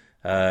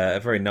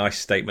very nice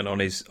statement on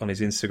his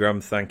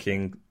Instagram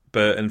thanking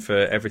Burton for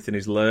everything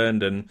he's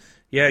learned. And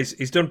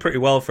he's done pretty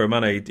well for a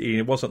man.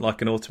 He wasn't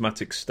like an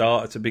automatic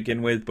starter to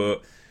begin with,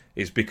 but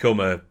he's become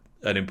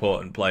an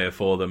important player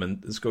for them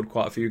and has scored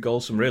quite a few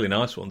goals, some really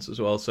nice ones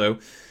as well. So,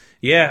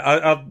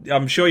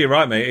 I'm sure you're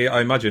right, mate. I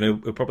imagine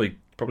he'll probably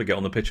get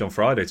on the pitch on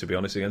Friday, to be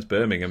honest, against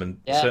Birmingham,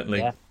 and certainly.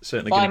 Well,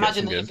 I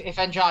imagine if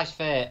Njai's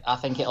fit, I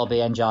think it'll be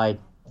Njai,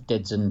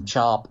 Dids, and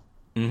Sharp.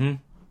 Mm-hmm.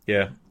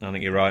 Yeah, I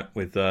think you're right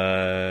with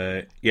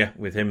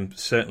with him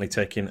certainly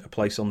taking a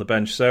place on the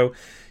bench. So,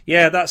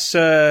 that's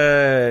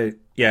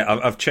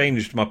I've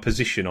changed my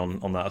position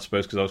on that, I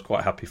suppose, because I was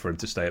quite happy for him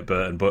to stay at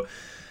Burton, but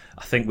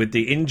I think with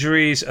the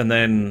injuries and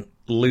then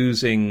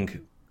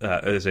losing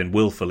as in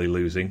willfully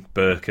losing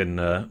Burke and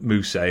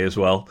Mousse as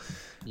well.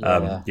 It was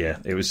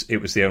the only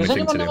thing to do. Does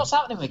anyone know what's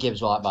happening with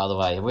Gibbs White, by the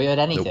way? Have we heard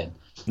anything?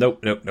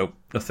 Nope,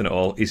 nothing at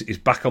all. He's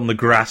back on the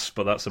grass,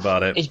 but that's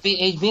about it.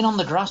 He's been on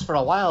the grass for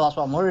a while. That's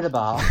what I'm worried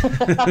about.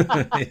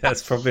 Yeah,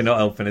 it's probably not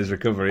helping his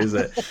recovery, is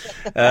it?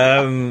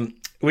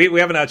 We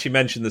haven't actually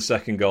mentioned the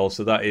second goal,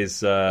 so that is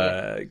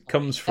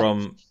comes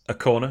from a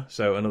corner,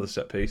 so another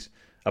set piece.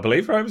 I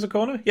believe, right? It was a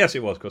corner? Yes,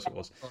 it was. Of course it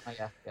was.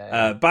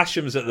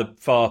 Basham's at the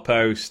far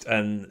post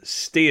and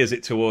steers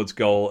it towards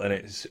goal, and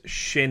it's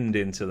shinned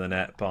into the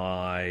net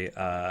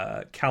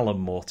by Callum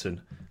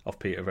Morton of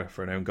Peterborough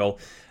for an own goal.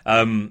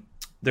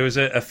 There was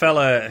a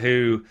fella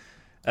who,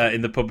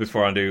 in the pub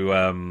beforehand, who,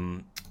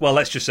 well,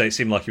 let's just say it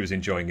seemed like he was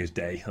enjoying his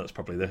day. That's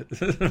probably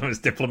the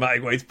most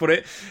diplomatic way to put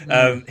it.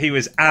 He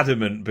was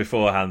adamant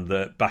beforehand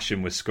that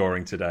Basham was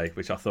scoring today,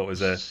 which I thought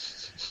was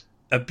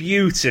a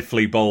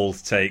beautifully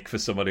bold take for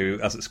someone who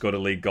hasn't scored a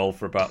league goal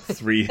for about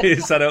 3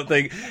 years, I don't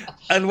think.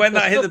 And when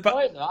that hit the back...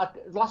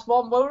 Last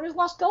one, where was his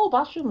last goal,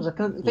 Basham? I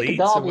think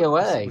Derby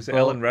away. Was it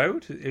Ellen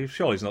Road?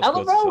 Surely he's not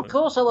Ellen Road, of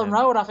course, Ellen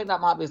Road. I think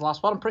that might be his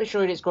last one. I'm pretty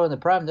sure he didn't score in the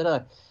Prem, did he?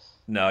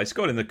 No, he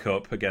scored in the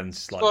Cup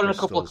against... Scored in a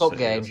couple of Cup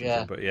games,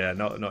 yeah. But yeah,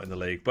 not in the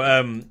league.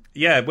 But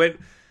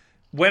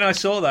when I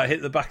saw that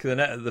hit the back of the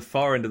net at the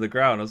far end of the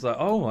ground, I was like,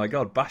 oh my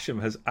God,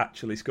 Basham has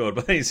actually scored.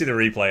 But then you see the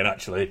replay and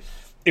actually...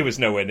 It was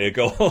nowhere near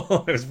goal.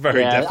 It was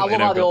very definitely I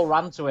love how they all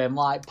ran to him,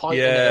 like,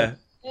 pointing at him.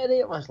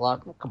 It was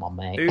like, oh, come on,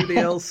 mate. Who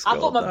else I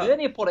thought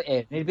McBurney put it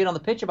in. He'd been on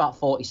the pitch about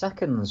 40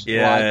 seconds.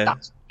 Yeah. Like,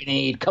 that's what we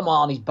need. Come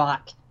on, he's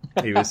back.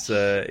 He was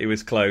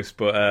close.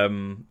 But,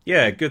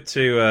 good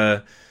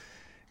to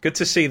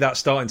see that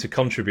starting to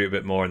contribute a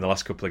bit more in the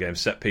last couple of games.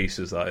 Set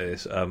pieces, that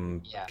is.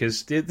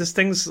 Because there's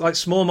things like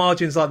small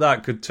margins like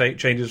that could take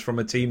changes from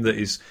a team that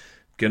is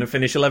going to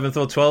finish 11th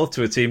or 12th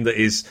to a team that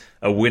is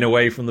a win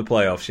away from the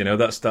playoffs. You know,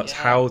 that's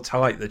how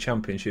tight the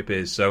championship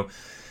is. So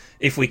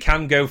if we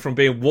can go from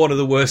being one of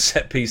the worst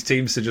set piece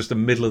teams to just a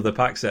middle of the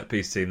pack set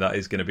piece team, that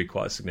is going to be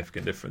quite a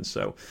significant difference.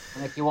 So,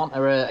 and if you want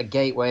a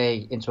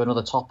gateway into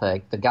another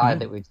topic, the guy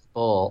that we've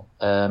bought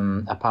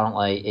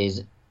apparently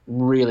is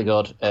really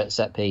good at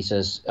set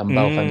pieces and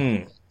both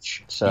ends.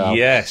 So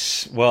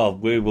yes, well,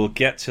 we will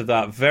get to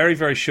that very,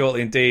 very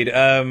shortly indeed.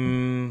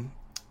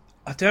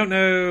 I don't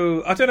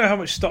know how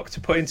much stock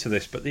to put into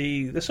this, but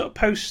the sort of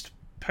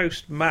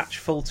post match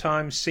full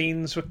time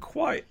scenes were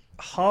quite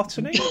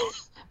heartening,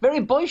 very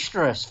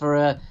boisterous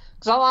for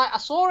because I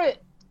saw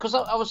it because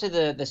obviously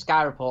the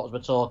Sky reporters were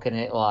talking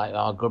it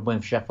like good win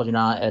for Sheffield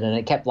United, and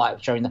it kept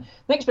like showing the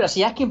next bit I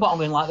see Heckingbottom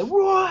going like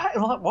what?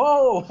 I'm like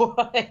whoa,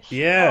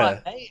 yeah.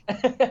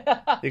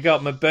 You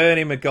got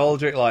McBurney,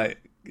 McGoldrick like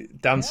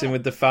dancing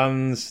with the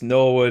fans,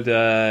 Norwood,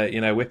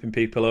 whipping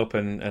people up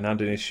and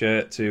handing his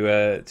shirt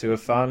to a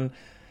fan.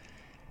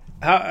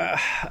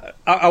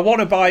 I want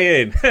to buy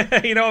in.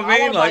 You know what I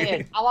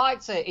mean? I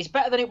liked it. It's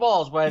better than it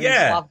was when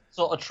Slav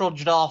sort of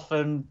trudged off,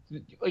 and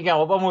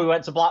when we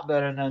went to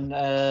Blackburn and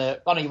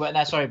you weren't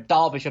there. Sorry,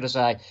 Derby should I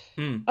say?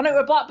 I know it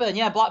was Blackburn.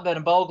 Yeah, Blackburn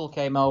and Bogle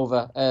came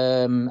over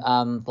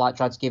and like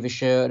tried to give a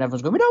shirt, and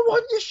everyone's going, "We don't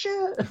want your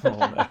shirt."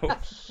 Oh no.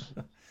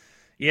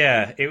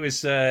 Yeah, it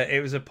was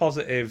a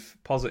positive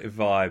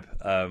vibe.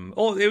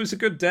 It was a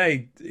good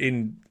day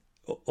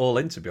all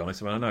in, to be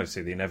honest. I mean, I know I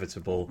see the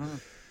inevitable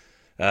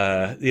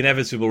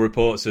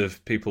reports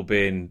of people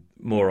being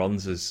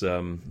morons as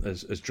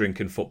drink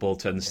and football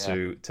tends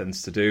to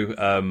do.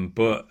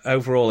 But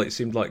overall, it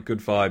seemed like good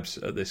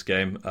vibes at this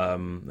game.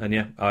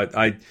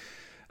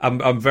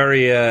 I'm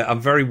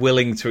very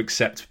willing to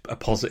accept a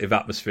positive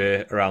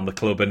atmosphere around the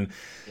club and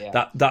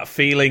that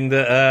feeling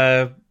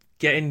that.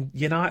 Getting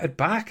United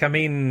back. I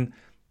mean,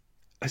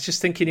 I was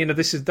just thinking,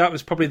 that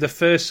was probably the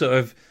first sort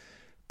of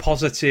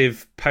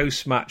positive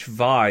post-match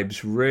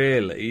vibes,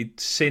 really,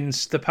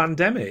 since the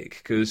pandemic.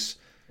 Because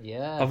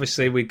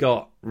obviously we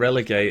got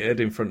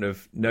relegated in front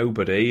of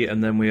nobody,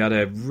 and then we had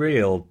a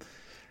real,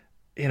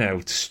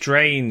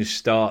 strange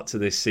start to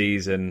this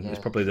season. It's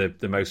probably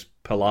the most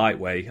polite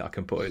way I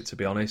can put it, to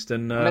be honest.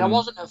 And I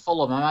wasn't at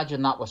Fulham. I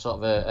imagine that was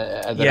sort of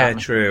a good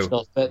true.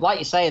 Stuff. But like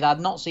you say, I'd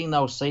not seen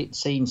those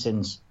scenes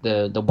since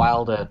the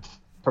Wilder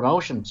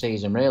promotion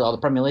season, really, or the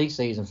Premier League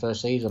season,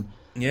 first season.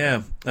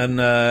 Yeah, and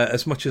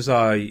as much as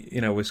I,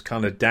 was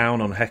kind of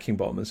down on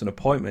Heckingbottom as an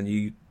appointment,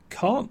 you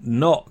can't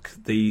knock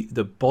the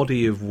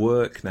body of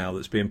work now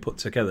that's being put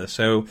together.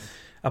 So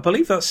I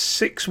believe that's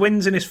 6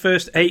 wins in his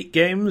first 8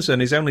 games,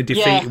 and his only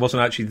defeat he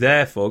wasn't actually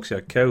there for because he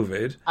had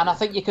COVID. And I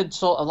think you could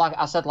sort of, like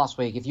I said last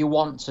week, if you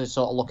want to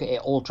sort of look at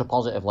it ultra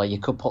positively, you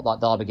could put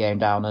that Derby game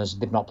down as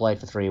they've not played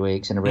for 3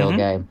 weeks in a real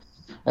game.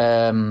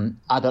 I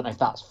don't know if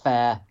that's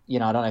fair. I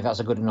don't know if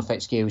that's a good enough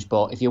excuse,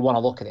 but if you want to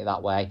look at it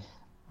that way,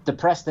 the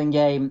Preston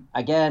game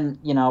again,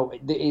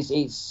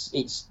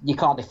 it's you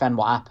can't defend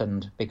what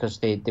happened because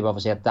they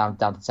obviously had down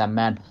to 10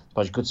 men. I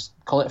suppose you could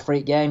call it a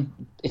freak game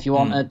if you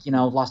wanted,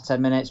 last 10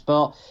 minutes.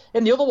 But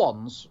in the other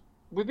ones,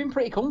 we've been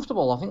pretty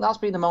comfortable. I think that's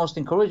been the most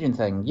encouraging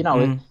thing.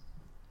 Even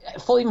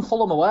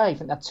Fulham away, I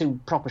think they had 2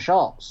 proper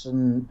shots,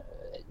 and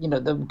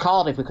the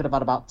Cardiff we could have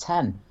had about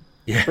 10.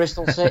 Yeah.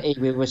 Bristol City,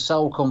 we were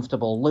so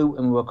comfortable.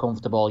 Luton, we were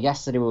comfortable.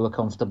 Yesterday, we were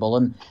comfortable.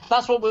 And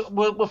that's what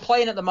we're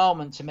playing at the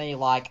moment, to me,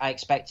 like I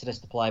expected us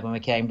to play when we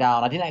came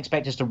down. I didn't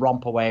expect us to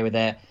romp away with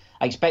it.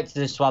 I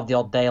expected us to have the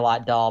odd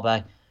daylight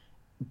derby.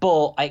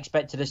 But I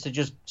expected us to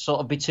just sort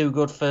of be too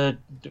good for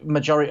the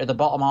majority of the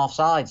bottom half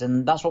sides.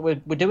 And that's what we're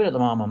doing at the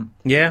moment.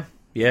 Yeah,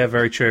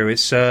 very true.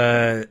 It's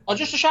Oh,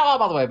 just a shout out,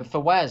 by the way, for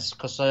Wes,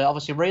 because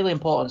obviously really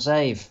important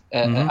save.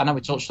 I know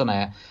we touched on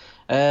it.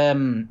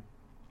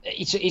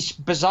 It's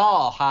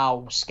bizarre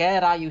how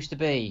scared I used to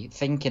be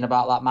thinking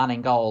about that man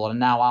in goal, and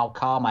now how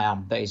calm I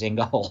am that he's in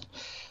goal.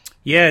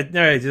 Yeah,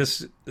 no,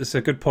 it's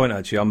a good point,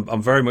 actually.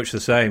 I'm very much the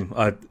same.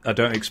 I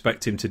don't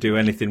expect him to do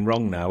anything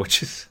wrong now,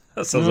 which is...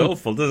 That sounds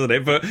awful, doesn't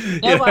it? But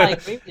but I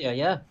agree with you.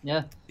 Yeah.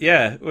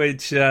 Yeah,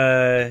 which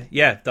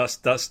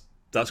that's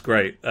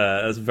great.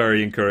 That's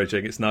very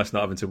encouraging. It's nice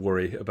not having to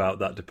worry about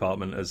that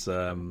department as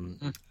I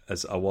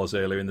was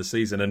earlier in the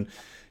season. And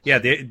yeah,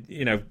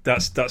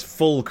 that's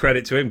full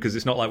credit to him, because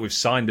it's not like we've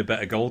signed a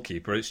better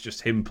goalkeeper. It's just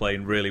him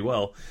playing really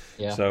well.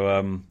 Yeah.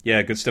 So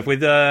good stuff.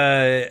 With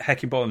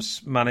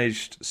Heckingbottom's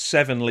managed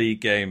 7 league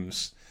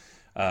games.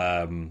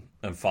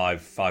 And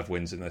five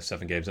wins in those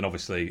 7 games, and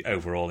obviously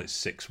overall it's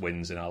 6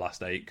 wins in our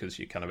last 8 because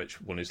Jukanovic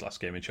won his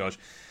last game in charge.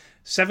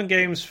 7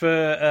 games for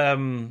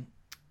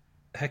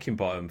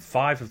Heckingbottom.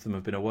 5 of them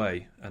have been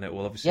away, and it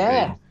will obviously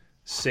be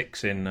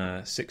 6 in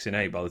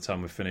 8 by the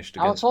time we've finished against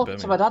Birmingham. I was talking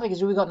to my dad, because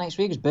who we got next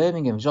week is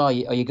Birmingham. So are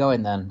you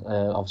going then?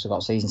 Obviously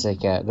got a season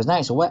ticket, because now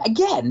it's away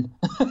again.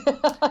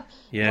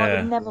 Yeah,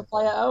 like we never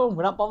play at home.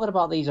 We're not bothered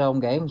about these home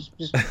games.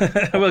 Just,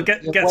 we'll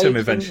get to them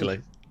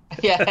eventually.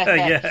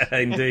 Yeah,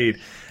 indeed.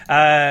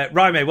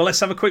 Right, mate. Well,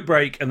 let's have a quick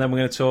break, and then we're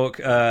going to talk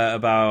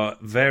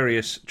about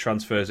various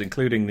transfers,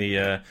 including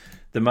the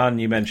man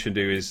you mentioned,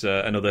 who is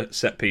another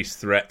set-piece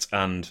threat,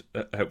 and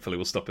hopefully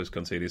will stop us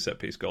conceding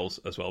set-piece goals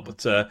as well.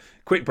 But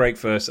quick break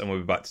first, and we'll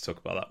be back to talk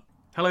about that.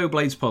 Hello,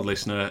 Blades Pod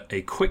listener.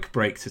 A quick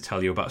break to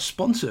tell you about a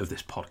sponsor of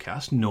this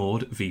podcast,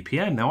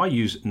 NordVPN. Now, I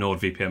use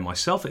NordVPN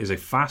myself. It is a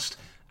fast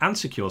and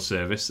secure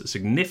service that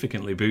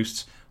significantly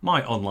boosts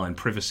my online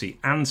privacy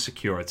and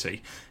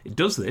security. It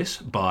does this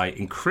by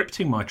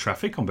encrypting my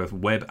traffic on both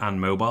web and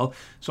mobile,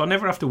 so I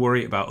never have to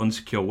worry about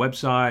unsecure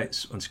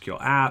websites,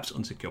 unsecure apps,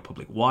 unsecure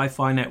public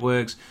Wi-Fi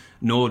networks.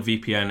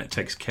 NordVPN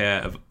takes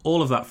care of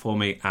all of that for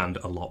me and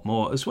a lot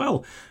more as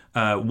well.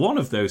 One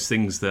of those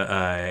things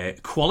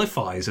that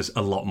qualifies as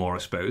a lot more, I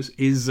suppose,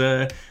 is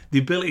the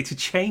ability to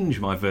change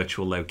my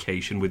virtual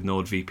location with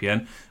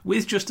NordVPN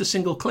with just a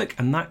single click,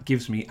 and that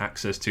gives me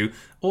access to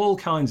all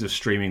kinds of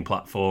streaming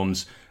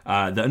platforms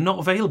that are not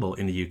available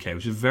in the UK,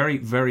 which is a very,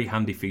 very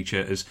handy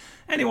feature, as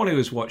anyone who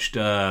has watched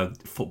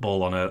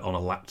football on a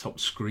laptop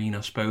screen,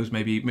 I suppose,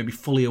 maybe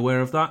fully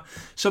aware of that.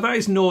 So that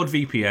is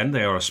NordVPN.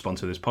 They are a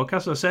sponsor of this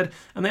podcast, as I said,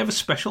 and they have a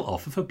special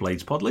offer for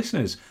BladesPod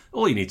listeners.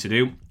 All you need to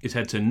do is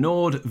head to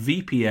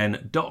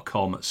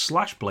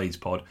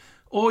nordvpn.com/BladesPod,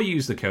 or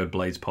use the code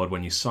BladesPod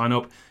when you sign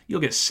up. You'll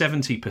get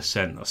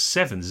 70%, or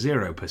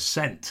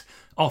 70%,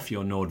 off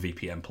your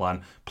NordVPN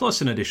plan,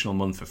 plus an additional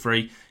month for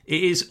free.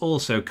 It is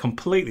also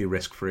completely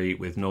risk-free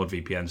with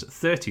NordVPN's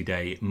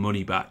 30-day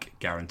money-back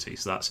guarantee.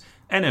 So that's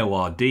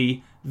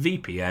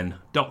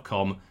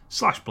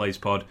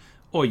nordvpn.com/BladesPod,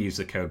 or use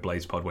the code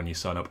BladesPod when you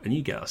sign up, and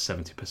you get a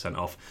 70%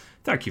 off.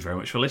 Thank you very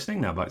much for listening.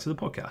 Now back to the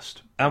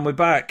podcast. And we're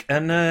back.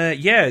 And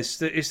it's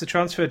the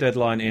transfer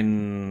deadline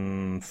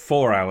in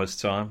 4 hours'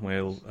 time.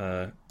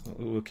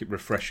 We'll keep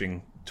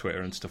refreshing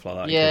Twitter and stuff like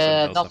that.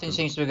 Yeah, nothing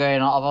seems to be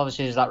going on.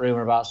 Obviously, there's that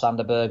rumour about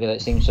Sander Berger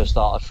that seems to have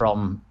started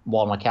from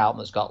one account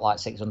that's got like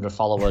 600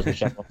 followers,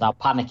 which everyone's now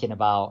panicking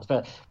about.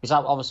 Because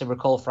obviously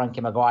recall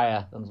Frankie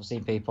Maguire, and I've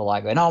seen people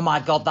like going, "Oh my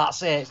God,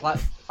 that's it!" It's like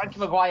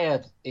Frankie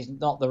Maguire is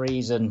not the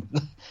reason,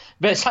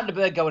 but Sander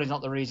Berger going is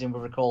not the reason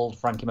we recalled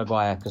Frankie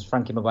Maguire, because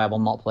Frankie Maguire will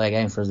not play a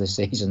game for us this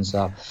season.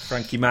 So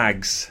Frankie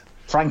Mags,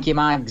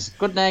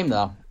 good name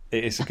though.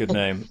 It is a good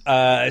name.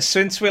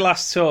 Since we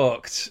last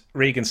talked,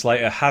 Regan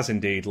Slater has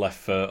indeed left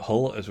for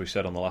Hull, as we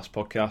said on the last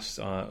podcast,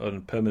 on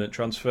a permanent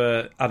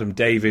transfer. Adam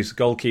Davies,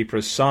 goalkeeper,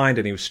 has signed,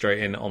 and he was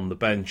straight in on the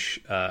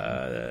bench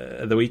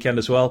at the weekend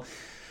as well.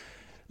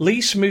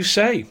 Lys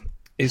Mousset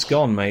is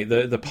gone, mate.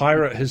 The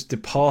Pirate has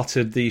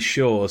departed these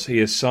shores. He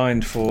has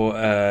signed for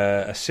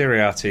a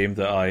Serie A team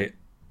that I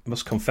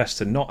must confess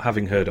to not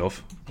having heard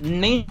of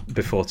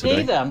before today.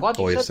 Neither. I'm glad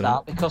you said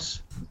that,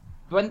 because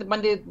I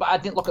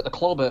didn't look at the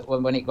club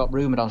when it got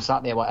rumoured on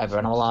Saturday or whatever,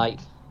 and I was like,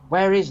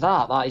 where is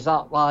that? Is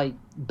that like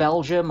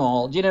Belgium,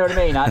 or do you know what I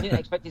mean? I didn't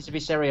expect it to be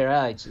Serie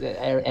A, to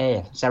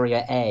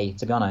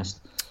be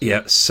honest.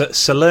 Yeah,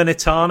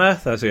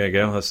 Salernitana. There you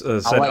go.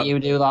 I'll let you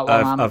do that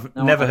one, man. I've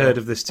never heard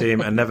of this team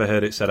and never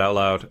heard it said out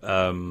loud.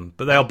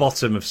 But they are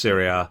bottom of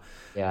Serie A,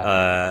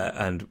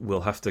 and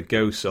we'll have to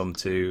go some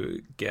to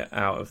get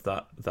out of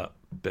that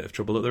bit of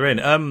trouble that they're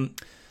in.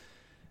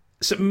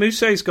 So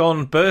Mousset's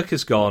gone, Burke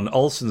has gone,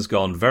 Olsen's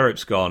gone,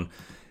 Verip's gone.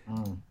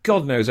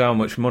 God knows how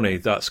much money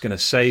that's going to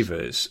save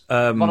us.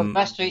 One of the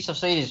best tweets I've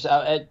seen is,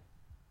 in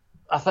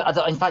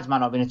fact, it might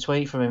not have been a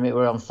tweet from him. It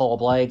were on Four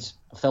Blades,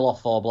 Phil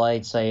off Four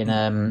Blades,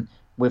 saying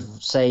we've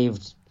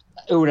saved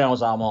who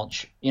knows how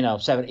much,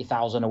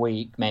 70,000 a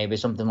week, maybe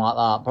something like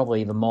that,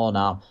 probably even more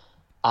now.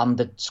 And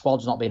the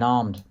squad's not been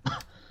armed.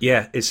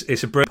 Yeah,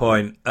 it's a brilliant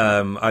point.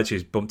 I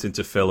actually bumped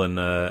into Phil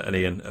and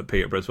Ian at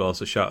Peterborough as well,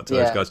 so shout out to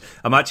those guys.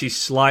 I'm actually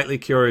slightly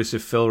curious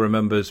if Phil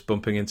remembers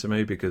bumping into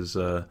me because,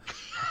 well,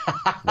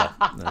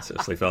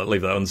 let's leave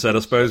that unsaid, I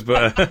suppose.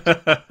 But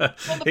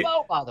on the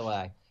boat, by the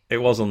way.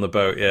 It was on the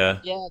boat, yeah.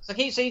 Yeah, so I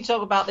keep seeing you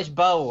talk about this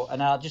boat,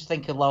 and I just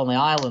think of Lonely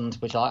Island,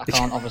 which I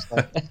can't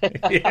obviously.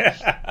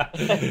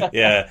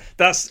 yeah.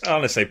 That's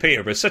honestly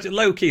Peterborough, such a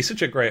low key,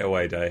 such a great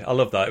away day. I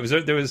love that.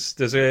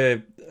 There's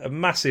a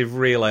massive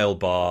real ale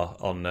bar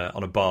on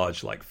a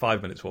barge, like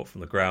 5 minutes walk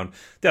from the ground.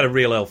 They had a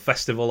real ale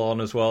festival on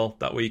as well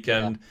that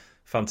weekend. Yeah.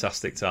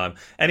 Fantastic time.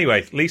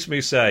 Anyway, Lys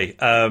Mousset.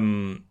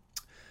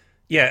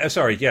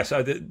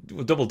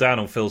 We'll double down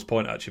on Phil's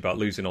point actually about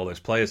losing all those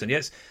players, and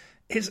yes.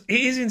 It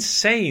is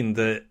insane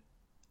that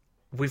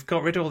we've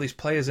got rid of all these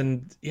players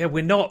and,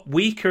 we're not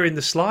weaker in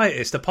the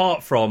slightest,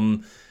 apart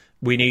from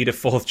we need a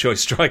fourth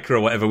choice striker or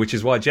whatever, which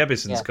is why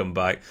Jebison's come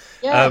back.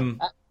 Yeah,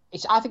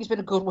 I think it's been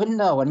a good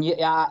window, and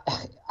I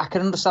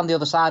can understand the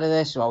other side of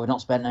this. Well, we've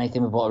not spent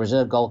anything. We've bought a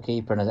reserve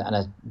goalkeeper and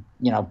a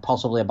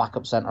possibly a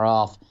backup centre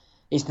half.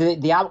 It's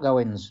the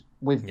outgoings.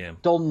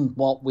 We've done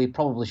what we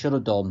probably should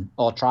have done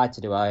or tried to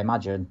do, I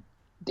imagine,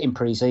 in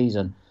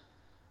pre-season.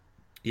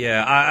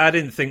 Yeah, I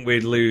didn't think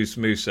we'd lose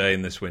Mousset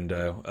in this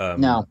window.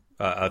 No.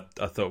 I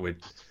thought we'd...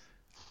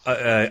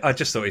 I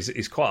just thought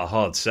he's quite a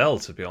hard sell,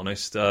 to be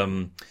honest.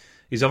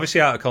 He's obviously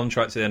out of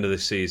contract at the end of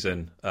this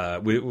season.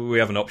 We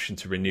have an option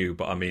to renew,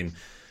 but I mean,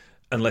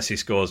 unless he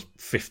scores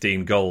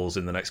 15 goals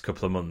in the next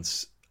couple of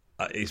months,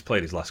 he's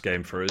played his last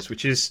game for us,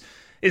 which is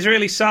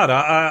really sad.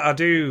 I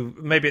do...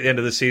 Maybe at the end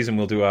of the season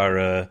we'll do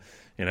our...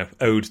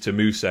 ode to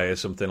Mousset or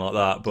something like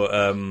that. But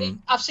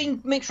I've seen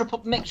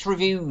mixed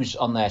reviews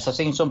on this. I've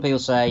seen some people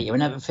say he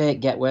would never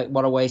fit.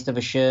 What a waste of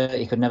a shirt.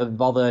 He could never be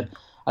bothered.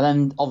 And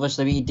then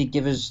obviously he did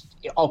give us.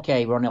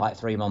 Okay, we're only like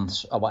 3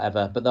 months or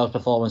whatever, but those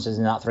performances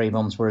in that 3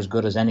 months were as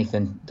good as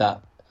anything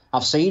that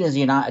I've seen as a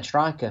United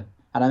striker,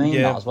 and I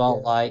mean that as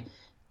well. Like,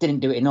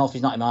 didn't do it enough.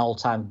 He's not in my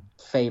all-time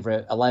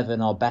favourite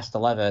 11 or best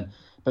 11.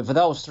 But for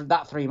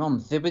that 3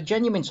 months, there were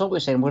genuine talk. We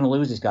were saying we're going to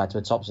lose this guy to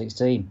a top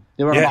 16.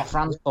 They were about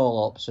France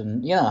call-ups,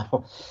 and Yeah,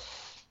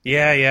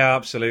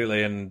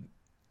 absolutely, and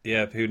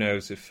who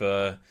knows if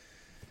he?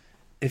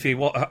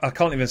 I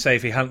can't even say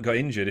if he hadn't got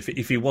injured.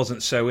 If he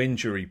wasn't so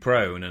injury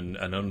prone and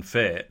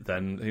unfit,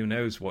 then who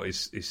knows what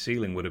his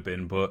ceiling would have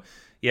been. But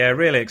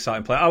really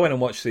exciting play. I went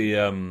and watched the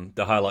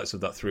highlights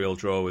of that 3-3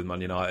 draw with Man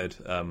United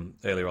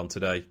earlier on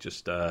today.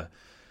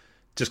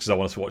 Just because I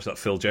wanted to watch that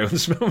Phil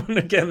Jones moment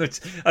again.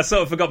 I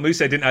sort of forgot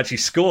Mousset didn't actually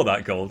score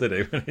that goal, did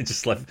he? He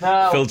just left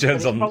Phil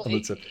Jones on the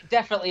tip.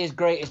 Definitely his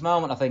greatest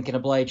moment, I think, in a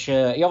Blade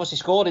shirt. He obviously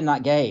scored in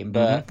that game,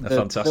 but the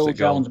fantastic Phil goal.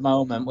 Jones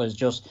moment was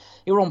just...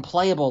 He was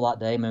unplayable that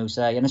day,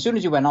 Mousset. And as soon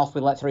as he went off,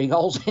 we let 3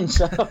 goals in.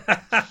 So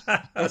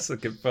that's a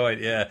good point,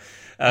 yeah.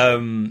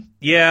 I'll...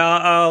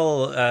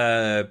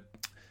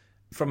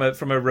 From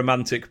a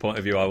romantic point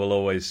of view, I will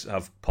always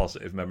have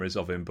positive memories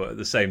of him, but at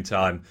the same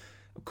time...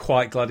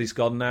 Quite glad he's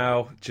gone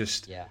now.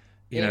 It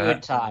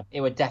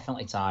would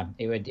definitely time.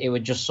 It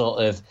would just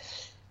sort of.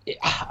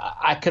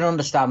 I can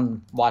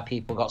understand why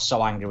people got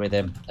so angry with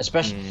him,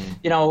 especially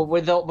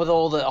with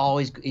all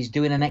that. He's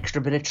doing an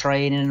extra bit of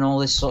training and all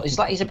this sort. It's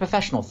like he's a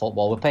professional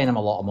footballer. We're paying him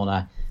a lot of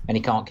money, and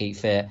he can't keep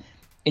fit.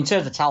 In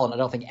terms of talent, I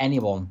don't think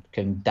anyone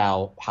can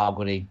doubt how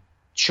good he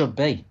should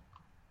be.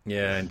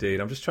 Yeah, indeed.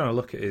 I'm just trying to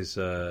look at his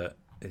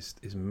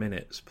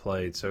minutes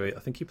played. So I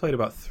think he played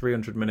about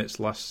 300 minutes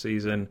last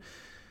season.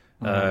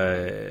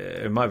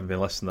 It might have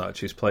been less than that.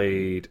 He's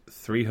played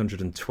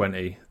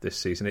 320 this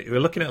season. We're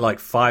looking at like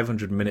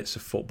 500 minutes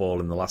of football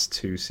in the last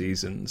 2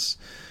 seasons.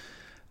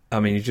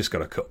 I mean, you just got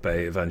to cut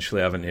bait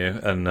eventually, haven't you?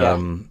 And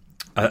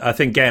I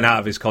think getting out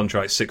of his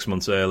contract 6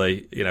 months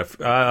early,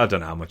 I don't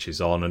know how much he's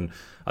on, and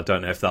I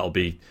don't know if that'll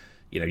be,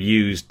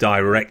 used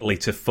directly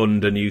to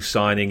fund a new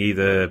signing,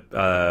 either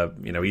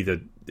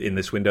in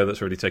this window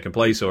that's already taken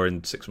place or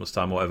in 6 months'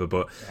 time, or whatever.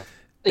 But.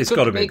 It's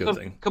got to be a good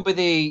thing. Could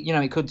be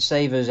it could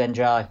save us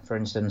NJ, for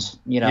instance.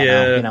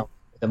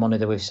 The money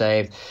that we've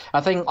saved.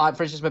 I think, like,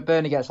 for instance,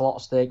 McBurney gets a lot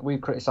of stick.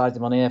 We've criticised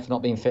him on here for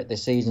not being fit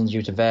this season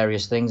due to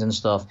various things and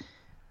stuff.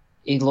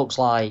 He looks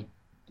like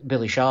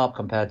Billy Sharp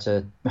compared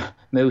to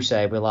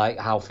Mousset with like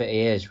how fit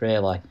he is,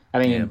 really. I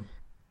mean,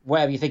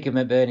 whatever you think of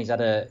McBurney,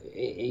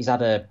 he's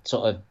had a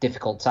sort of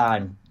difficult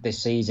time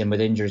this season with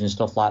injuries and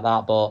stuff like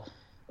that, but.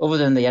 Other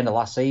than the end of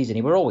last season,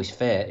 he were always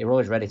fit. He were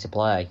always ready to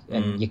play,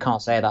 and you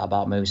can't say that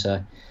about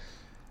Mousset.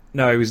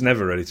 No, he was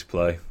never ready to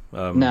play.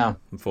 No,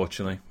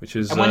 unfortunately, which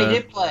is. And when he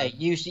did play,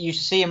 you used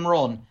to see him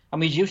run. I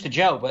mean, he used to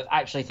joke, but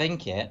actually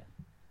think it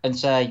and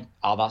say,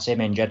 "Oh, that's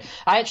him injured."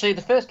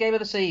 The first game of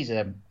the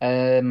season,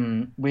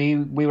 we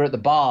were at the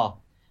bar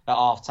at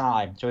half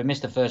time, so we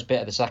missed the first bit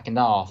of the second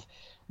half.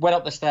 went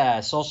up the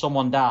stairs, saw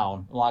someone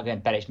down, like, I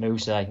bet it's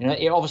Mousset. You know,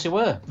 it obviously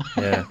were.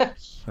 Yeah.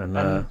 And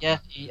I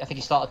think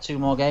he started 2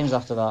 more games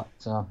after that.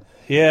 So.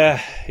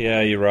 Yeah,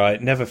 you're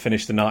right. Never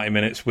finished the 90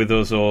 minutes with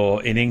us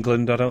or in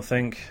England, I don't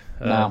think.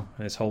 No.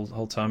 His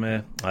whole time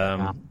here.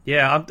 No.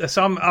 Yeah,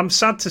 I'm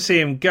sad to see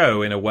him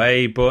go in a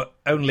way, but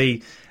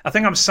only I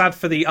think I'm sad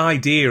for the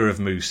idea of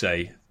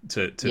Mousset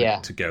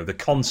to go, the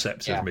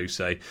concept of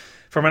Mousset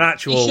from an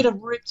actual. He should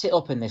have ripped it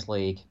up in this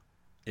league.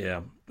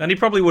 Yeah, and he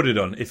probably would have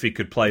done if he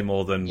could play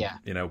more than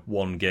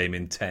 1 game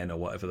in 10 or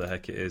whatever the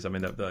heck it is. I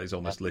mean, that is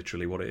almost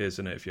literally what it is,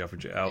 isn't it? If you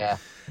average it out.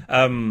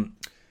 Yeah.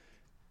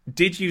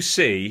 Did you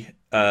see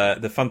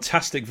the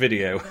fantastic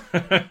video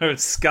of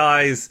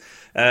Sky's?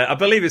 I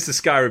believe it's the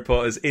Sky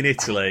reporters in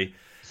Italy.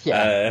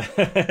 Yeah.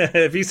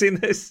 Have you seen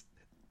this?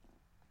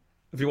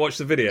 Have you watched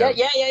the video?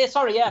 Yeah.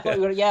 Sorry, I thought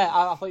you were.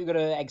 I thought you were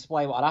going to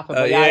explain what had happened.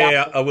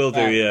 But I will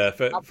do. Yeah,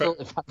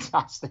 absolutely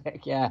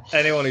fantastic. Yeah.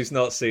 Anyone who's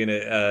not seen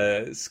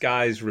it,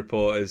 Sky's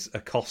reporters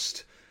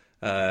accost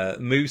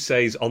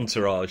Mousset's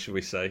entourage, shall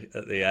we say,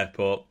 at the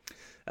airport,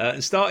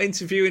 and start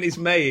interviewing his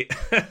mate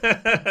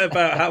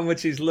about how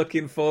much he's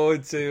looking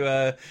forward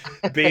to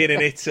being in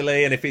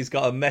Italy and if he's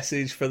got a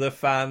message for the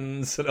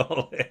fans and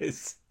all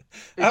this.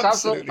 It's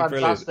absolutely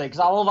fantastic because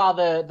I love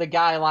how the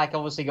guy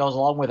obviously goes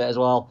along with it as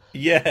well.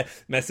 Yeah,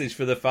 message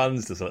for the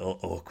fans. There's a little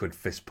awkward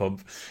fist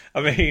pump. I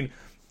mean,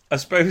 I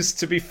suppose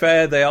to be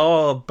fair, they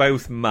are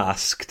both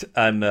masked,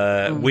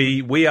 and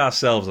we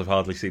ourselves have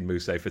hardly seen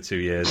Mousset for 2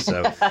 years,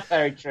 so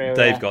very true.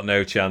 They've got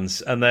no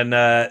chance. And then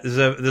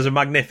there's a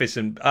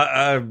magnificent.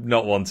 I'm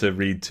not one to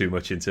read too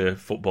much into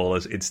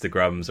footballers'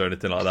 Instagrams or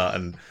anything like that,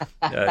 and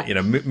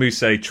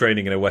Mousset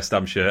training in a West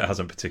Ham shirt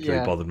hasn't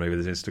particularly bothered me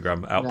with his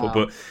Instagram output,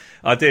 but.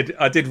 I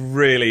did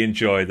really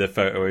enjoy the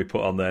photo he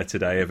put on there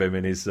today of him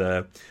in his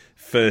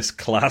first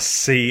class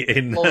seat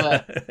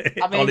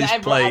on his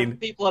plane.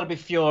 People would be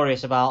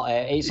furious about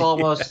it. It's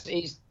almost,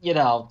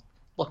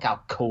 look how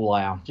cool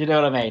I am. Do you know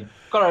what I mean?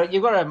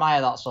 You've got to admire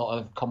that sort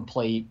of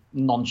complete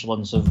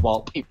nonchalance of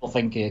what people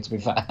think here, to be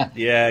fair.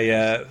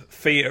 Yeah.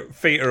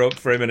 Feet are up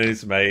for him and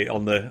his mate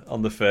on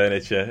the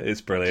furniture.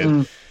 It's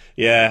brilliant.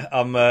 Yeah,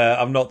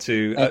 I'm not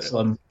too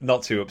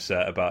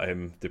upset about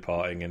him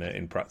departing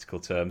in practical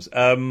terms.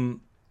 An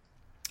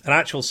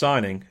actual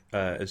signing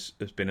has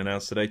been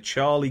announced today.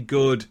 Charlie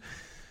Good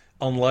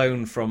on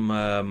loan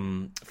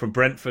from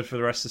Brentford for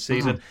the rest of the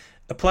season.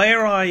 A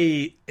player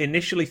I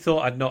initially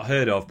thought I'd not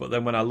heard of, but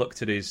then when I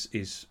looked at his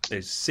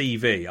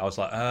CV, I was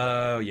like,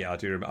 oh yeah, I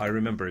do. I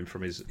remember him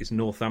from his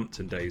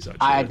Northampton days.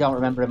 Actually, I don't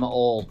remember him at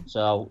all.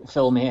 So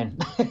fill me in.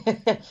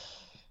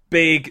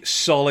 Big,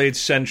 solid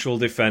central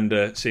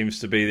defender seems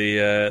to be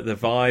the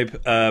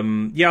vibe.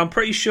 I'm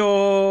pretty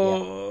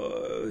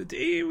sure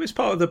he was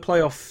part of the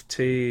playoff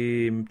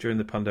team during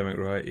the pandemic,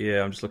 right?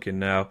 Yeah, I'm just looking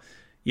now.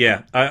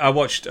 Yeah, I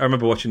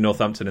remember watching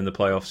Northampton in the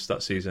playoffs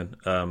that season,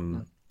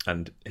 and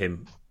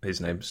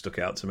his name stuck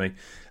out to me.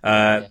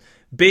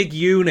 Big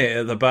unit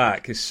at the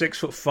back. He's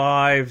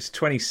 6'5", he's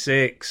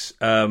 26.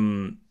 I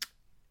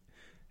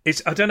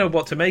don't know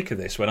what to make of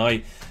this when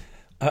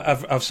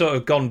I've sort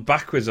of gone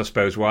backwards, I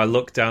suppose, where I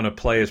look down at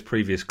players'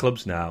 previous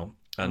clubs now,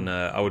 and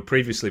I would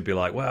previously be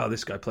like, wow,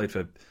 this guy played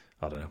for,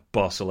 I don't know,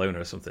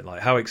 Barcelona or something.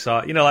 Like, how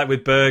exciting. Like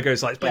with Berger,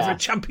 it's like, he's playing for a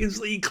Champions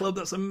League club,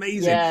 that's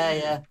amazing.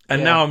 Yeah.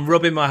 And now I'm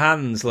rubbing my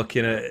hands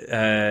looking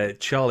at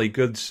Charlie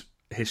Good's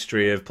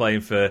history of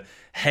playing for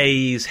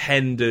Hayes,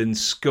 Hendon,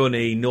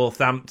 Scunny,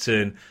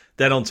 Northampton,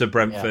 then on to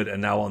Brentford,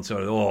 and now on to,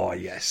 oh,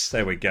 yes,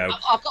 there we go.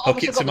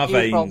 Hook it to my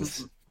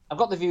veins. I've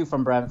got the view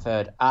from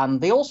Brentford,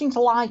 and they all seem to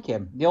like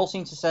him. They all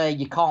seem to say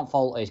you can't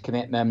fault his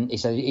commitment.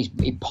 He's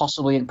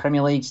possibly in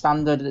Premier League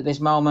standard at this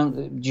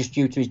moment, just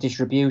due to his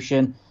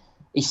distribution.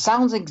 He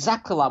sounds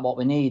exactly like what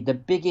we need. The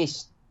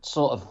biggest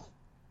sort of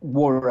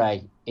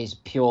worry is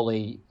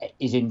purely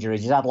his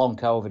injuries. He's had long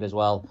COVID as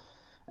well,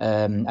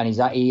 and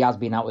he has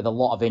been out with a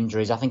lot of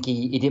injuries. I think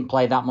he didn't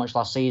play that much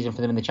last season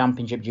for them in the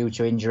Championship due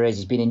to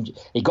injuries.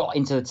 He got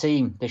into the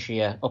team this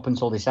year up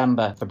until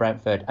December for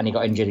Brentford, and he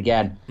got injured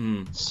again.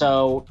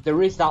 So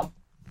there is that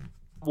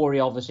worry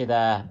obviously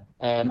there.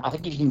 I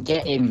think if you can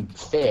get him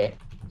fit,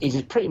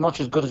 he's pretty much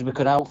as good as we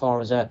could hope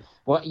for as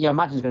you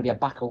imagine he's going to be a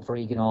backup for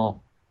Egan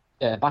or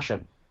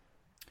Basham.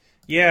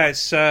 Yeah, it's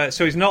so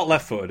he's not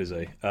left-footed, is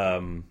he?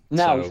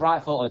 No, he's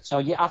right-footed. So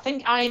yeah,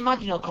 I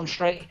imagine he'll come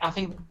straight. I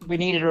think we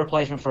needed a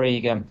replacement for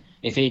Egan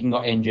if Egan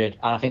got injured,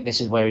 and I think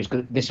this is where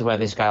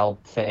this guy will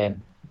fit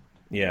in.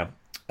 Yeah,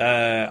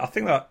 I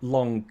think that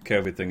long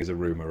COVID thing is a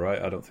rumor, right?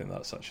 I don't think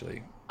that's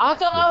actually. I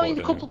don't know. I mean,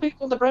 a couple of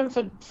people on the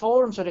Brentford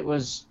forum said it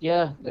was.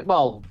 Yeah,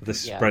 well,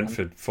 this is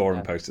Brentford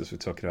forum posters we're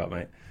talking about,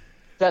 mate.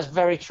 That's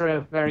very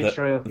true. Very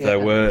true. There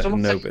were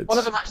no bids. One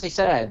of them actually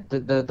said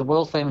the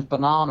world famous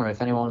banana.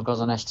 If anyone goes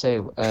on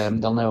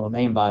S2, they'll know what I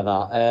mean by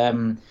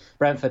that.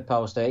 Brentford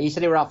poster. He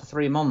said he were out for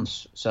 3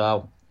 months.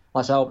 So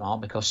let's hope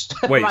not, because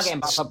we're not getting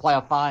back to the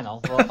playoff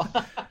final.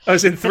 But... I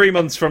was in 3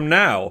 months from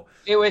now.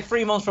 It was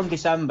 3 months from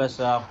December.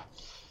 So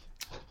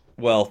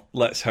Well,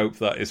 let's hope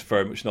that is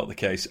very much not the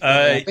case.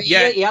 But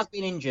he has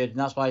been injured, and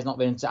that's why he's not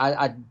been.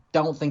 I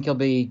don't think he'll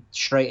be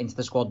straight into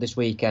the squad this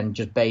weekend,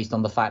 just based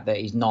on the fact that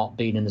he's not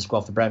been in the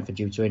squad for Brentford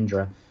due to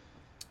injury.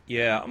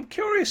 Yeah, I'm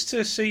curious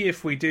to see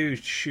if we do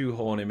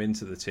shoehorn him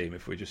into the team,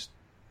 if we just,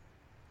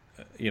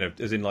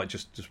 as in like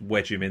just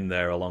wedge him in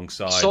there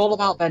alongside. It's all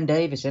about Ben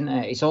Davies, isn't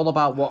it? It's all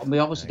about what we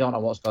obviously don't know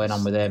what's going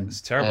on with him.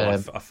 It's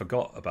terrible. I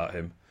forgot about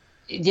him.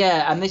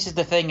 Yeah, and this is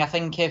the thing. I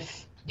think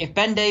if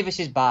Ben Davies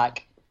is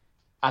back,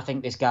 I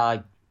think this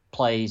guy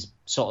plays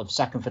sort of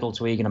second fiddle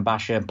to Egan and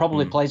Basham.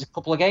 Probably plays a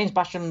couple of games.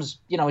 Basham's,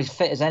 he's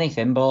fit as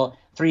anything, but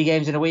 3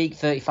 games in a week,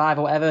 35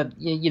 or whatever,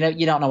 you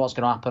don't know what's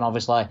going to happen,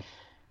 obviously.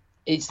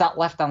 It's that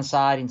left-hand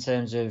side in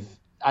terms of,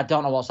 I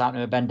don't know what's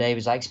happening with Ben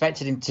Davies. I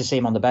expected him to see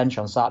him on the bench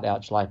on Saturday,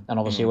 actually, and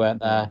obviously weren't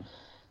there.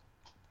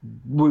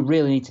 We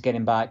really need to get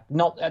him back.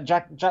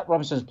 Jack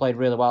Robinson's played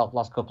really well the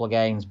last couple of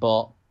games,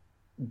 but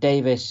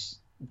Davies,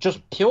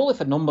 just purely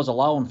for numbers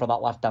alone for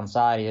that left-hand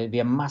side, it'd be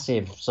a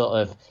massive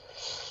sort of,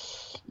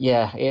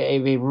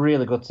 it'd be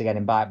really good to get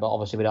him back, but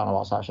obviously we don't know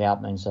what's actually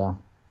happening, so.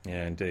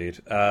 Yeah, indeed.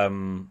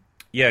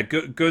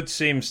 Good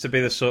seems to be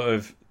the sort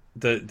of,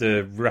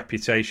 the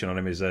reputation on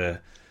him is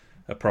a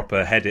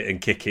proper head it and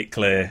kick it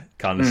clear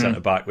kind of centre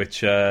back,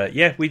 which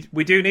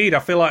we do need. I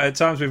feel like at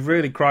times we've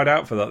really cried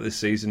out for that this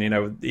season.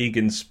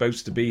 Egan's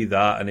supposed to be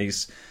that, and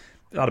he's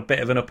had a bit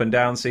of an up and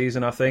down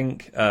season, I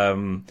think.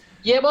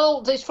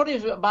 Well, it's funny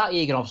about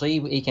Egan. Obviously,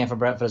 he came from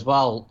Brentford as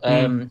well.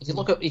 If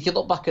you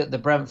look back at the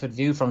Brentford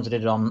view from they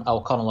did on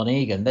O'Connell and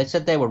Egan, they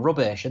said they were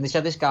rubbish, and they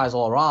said this guy's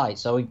all right.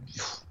 So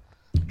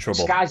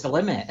trouble. Sky's the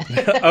limit.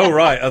 Oh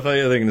right, I thought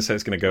you were going to say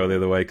it's going to go the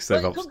other way because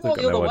they've obviously got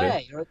no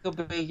idea. Or it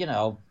could be,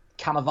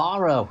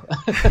 Cannavaro.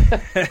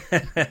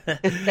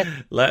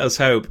 Let us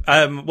hope.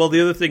 Well,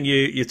 the other thing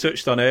you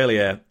touched on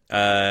earlier,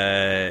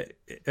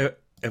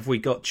 have we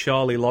got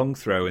Charlie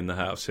Longthrow in the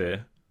house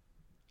here?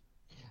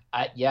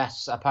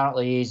 Yes,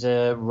 apparently he's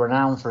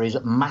renowned for his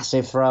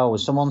massive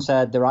throws. Someone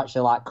said they're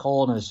actually like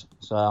corners.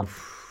 So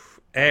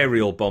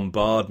aerial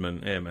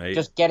bombardment here, mate.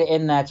 Just get it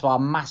in there to our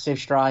massive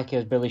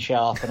strikers, Billy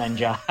Sharp and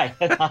Njai.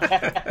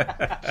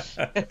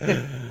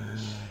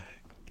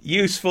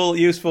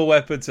 Useful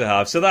weapon to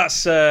have. So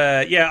that's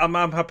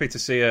I'm happy to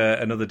see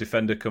another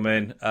defender come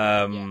in.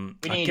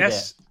 We need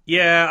it.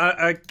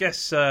 I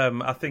guess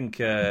I think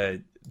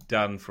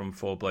Dan from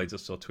Four Blades, I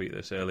saw tweet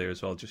this earlier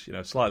as well. Just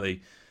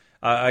slightly.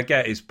 I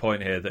get his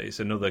point here that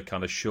it's another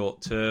kind of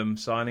short-term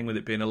signing with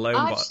it being a loan.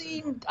 I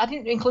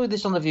didn't include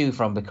this on the View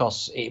from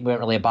because it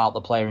weren't really about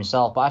the player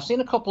himself, but I've seen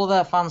a couple of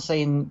their fans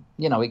saying,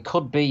 it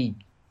could be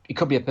a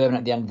permanent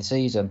at the end of the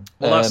season.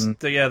 Well,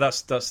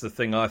 that's the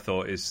thing I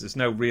thought is there's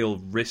no real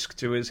risk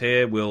to us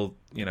here. We'll,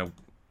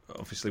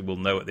 obviously we'll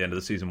know at the end of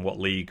the season what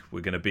league we're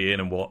going to be in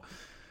and what.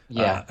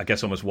 I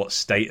guess almost what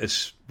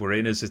status we're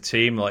in as a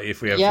team. Like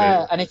if we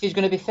have, and if he's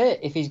going to be fit,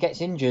 if he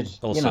gets injured,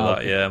 also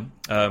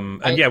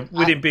that,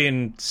 with him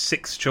being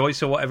 6th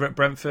choice or whatever at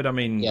Brentford, I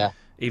mean,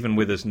 even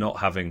with us not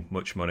having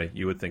much money,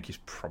 you would think he's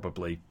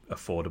probably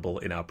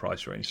affordable in our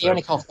price range. He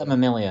only cost them $1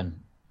 million.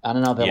 I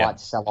don't know they like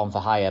to sell on for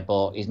hire,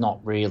 but he's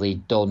not really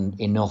done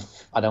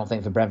enough, I don't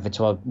think, for Brentford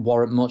to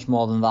warrant much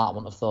more than that, I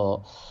wouldn't have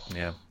thought.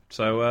 Yeah.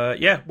 So,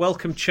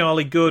 welcome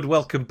Charlie Good,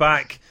 welcome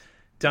back,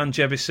 Dan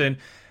Jebison.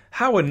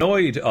 How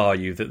annoyed are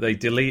you that they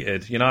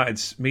deleted,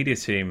 United's media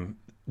team,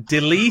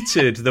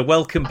 deleted the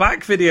welcome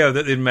back video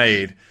that they'd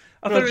made?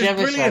 I thought it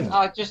was brilliant.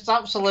 I just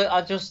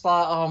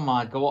like, oh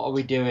my God, what are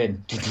we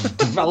doing?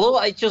 I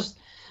love it.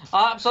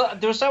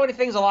 There were so many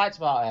things I liked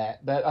about it,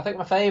 but I think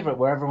my favourite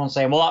were everyone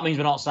saying, well, that means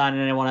we're not signing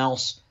anyone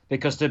else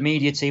because the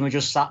media team are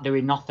just sat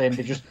doing nothing.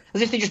 They just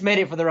as if they just made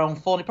it for their own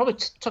fun. It probably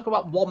took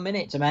about 1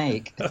 minute to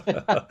make.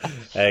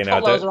 Hey,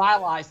 now, put loads of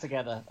highlights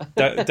together.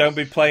 don't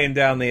be playing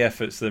down the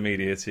efforts the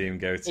media team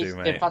go to,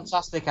 mate. They're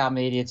fantastic, our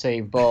media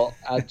team, but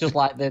just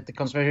like the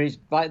conspiracy,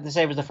 like the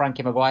same as the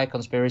Frankie Maguire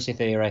conspiracy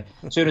theory.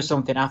 As soon as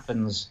something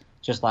happens,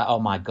 just like, oh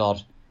my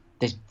God.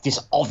 This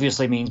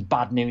obviously means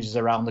bad news is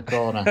around the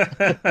corner.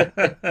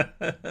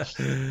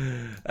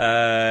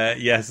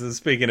 Yes, and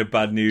speaking of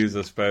bad news,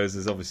 I suppose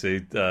there's obviously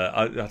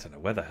I don't know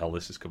where the hell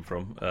this has come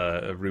from.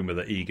 A rumour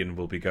that Egan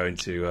will be going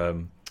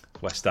to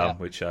West Ham,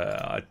 which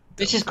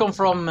this has come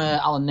from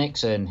Alan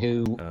Nixon,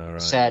 who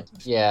said,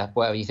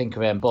 whatever you think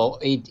of him,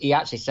 but he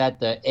actually said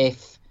that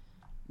if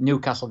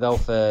Newcastle go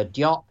for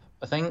Diop,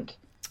 I think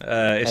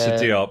it's a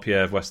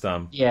Diop, of West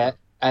Ham,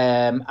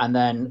 and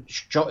then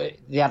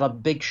they had a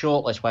big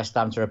shortlist, West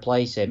Ham, to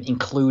replace him,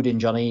 including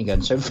John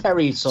Egan. So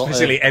very sort of...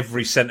 Basically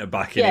every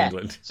centre-back in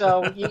England.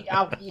 So you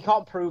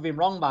can't prove him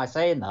wrong by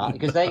saying that,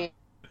 because they...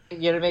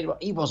 You know what I mean?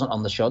 He wasn't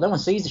on the show. No one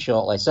sees the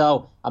shortlist.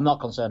 So I'm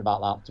not concerned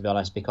about that, to be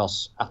honest,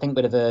 because I think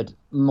we'd have heard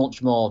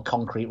much more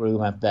concrete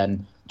rumour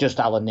than just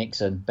Alan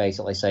Nixon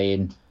basically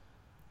saying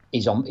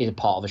he's a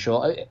part of the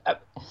short. If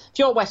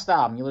you're West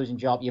Ham, you're losing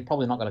job, you're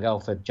probably not going to go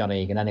for John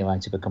Egan anyway,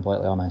 to be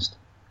completely honest.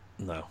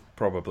 No,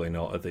 probably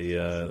not at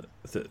the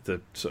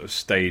sort of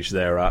stage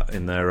they're at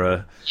in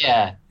their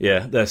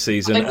their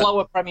season. I think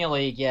lower Premier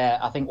League.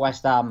 I think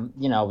West Ham.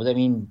 I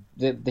mean,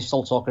 they're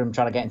still talking about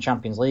trying to get in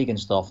Champions League and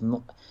stuff.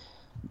 And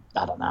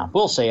I don't know.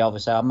 We'll see.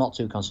 Obviously, I'm not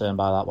too concerned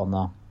by that one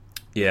though.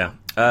 Yeah.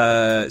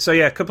 So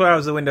yeah, a couple of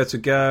hours of the window to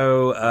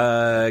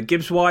go.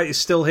 Gibbs White is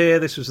still here.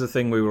 This was the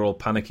thing we were all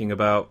panicking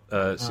about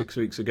 6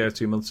 weeks ago,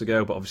 2 months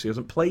ago, but obviously he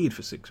hasn't played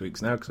for 6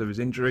 weeks now because of his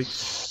injury.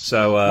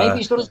 So maybe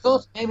he's done as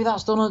good. Maybe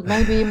that's done.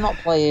 Maybe him not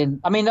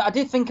playing. I mean, I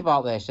did think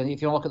about this, and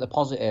if you look at the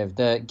positive,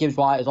 the Gibbs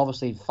White is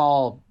obviously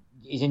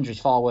his injury's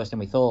far worse than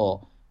we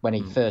thought when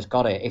he first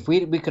got it. If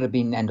we could have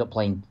end up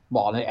playing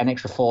an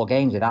extra 4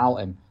 games without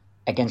him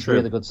against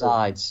really good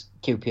sides,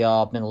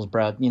 QPR,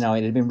 Middlesbrough,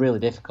 it'd have been really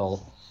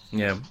difficult.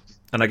 Yeah,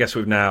 and I guess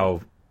we've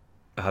now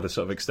had a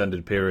sort of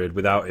extended period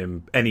without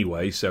him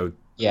anyway, so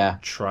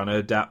trying to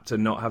adapt to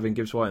not having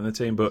Gibbs White in the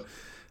team, but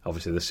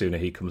obviously the sooner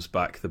he comes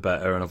back, the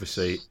better, and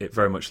obviously it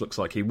very much looks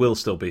like he will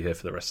still be here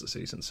for the rest of the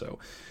season, so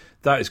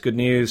that is good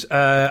news.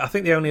 I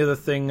think the only other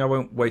thing, I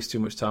won't waste too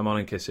much time on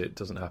in case it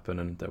doesn't happen,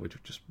 and we're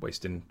just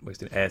wasting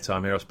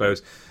airtime here, I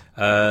suppose.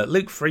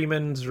 Luke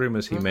Freeman's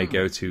rumours he may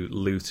go to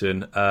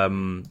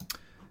Luton.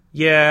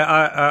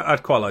 Yeah,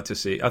 I'd quite like to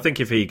see. I think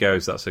if he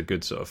goes, that's a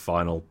good sort of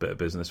final bit of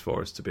business for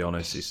us, to be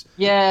honest.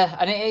 Yeah,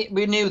 and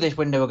we knew this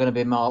window were going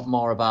to be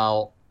more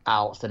about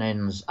outs than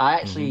ins. I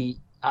actually,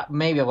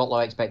 maybe I've got low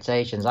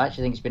expectations. I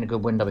actually think it's been a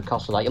good window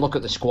because of that. You look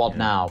at the squad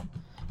now,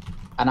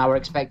 and I were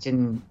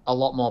expecting a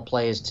lot more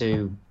players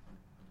to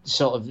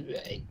sort of...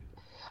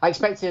 I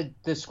expected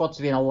the squad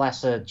to be in a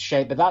lesser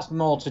shape, but that's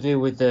more to do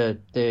with the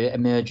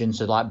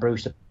emergence of like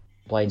Brewster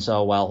playing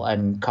so well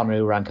and Conor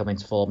Uran coming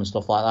to form and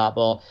stuff like that.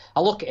 But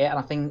I look at it and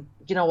I think,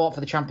 you know what, for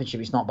the Championship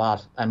it's not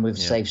bad, and we've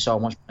saved so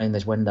much money in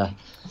this window.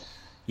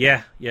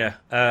 Yeah.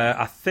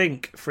 I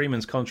think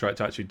Freeman's contract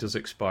actually does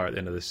expire at the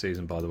end of this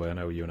season, by the way. I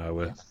know you and I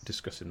were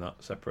discussing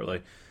that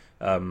separately.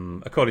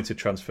 According to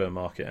Transfer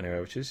Market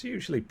anyway, which is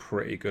usually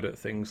pretty good at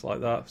things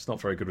like that. It's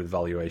not very good with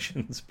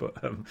valuations, but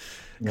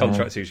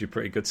contracts are usually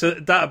pretty good. So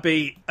that'd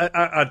be...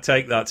 I'd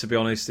take that, to be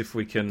honest, if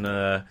we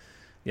can...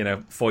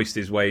 foist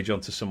his wage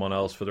onto someone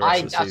else for the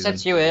rest of the season. I said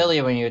to you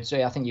earlier when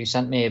I think you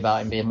sent me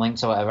about him being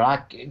linked or whatever,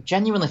 I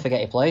genuinely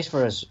forget he plays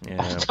for us.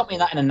 Yeah. I don't mean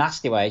that in a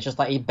nasty way, it's just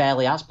like he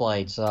barely has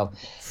played. So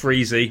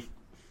Freezy,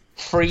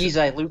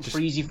 Luke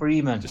Freezy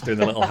Freeman. Just doing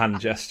the little hand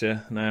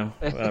gesture now,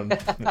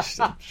 which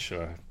I'm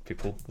sure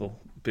people will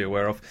be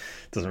aware of.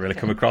 Doesn't really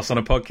come across on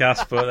a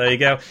podcast, but there you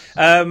go.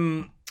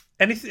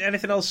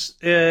 Anything else,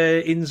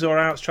 ins or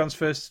outs,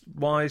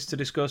 transfers-wise, to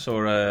discuss,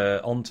 or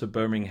on to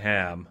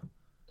Birmingham?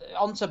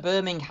 On to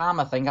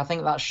Birmingham, I think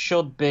that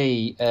should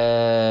be.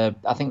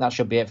 I think that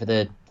should be it for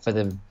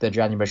the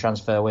January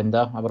transfer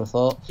window. I would have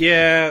thought.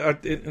 Yeah,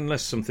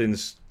 unless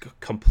something's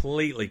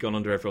completely gone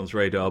under everyone's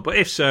radar. But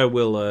if so,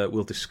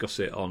 we'll discuss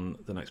it on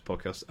the next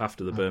podcast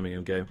after the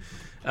Birmingham game.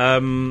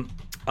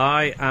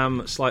 I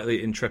am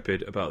slightly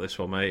intrepid about this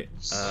one, mate.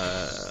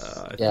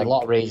 A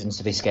lot of reasons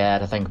to be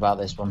scared, I think, about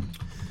this one.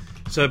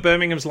 So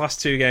Birmingham's last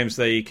 2 games,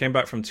 they came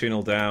back from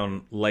 2-0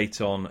 down late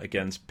on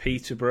against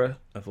Peterborough,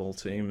 of all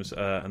teams,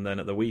 and then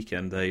at the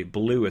weekend they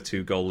blew a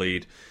 2-goal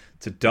lead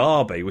to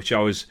Derby, which I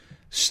was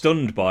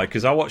stunned by,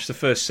 because I watched the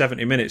first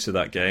 70 minutes of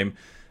that game,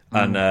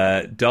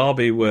 and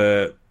Derby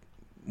were,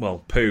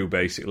 poo,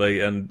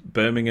 basically, and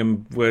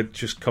Birmingham were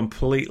just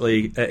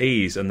completely at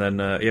ease, and then,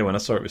 when I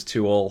saw it was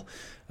 2-2,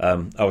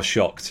 I was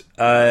shocked.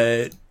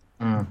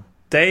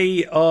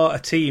 They are a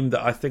team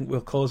that I think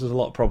will cause us a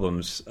lot of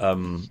problems.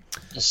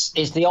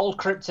 It's the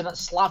old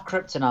Slav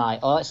kryptonite.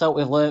 Let's hope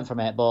we've learned from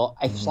it. But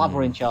if Slav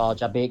were in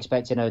charge, I'd be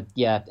expecting a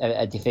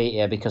defeat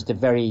here, because they're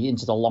very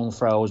into the long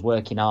throws,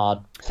 working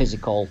hard,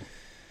 physical,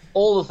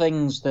 all the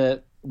things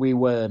that we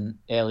weren't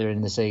earlier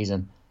in the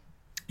season.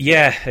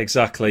 Yeah,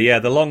 exactly. Yeah,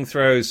 the long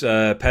throws,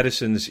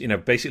 Pedersen's,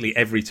 basically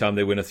every time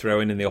they win a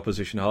throw in the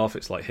opposition half,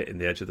 it's like hitting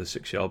the edge of the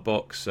 6-yard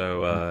box.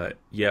 So,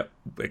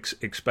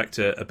 expect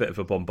a bit of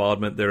a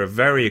bombardment. They're a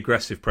very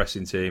aggressive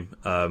pressing team.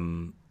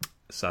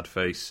 Sad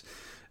face.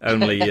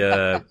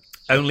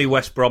 Only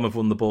West Brom have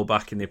won the ball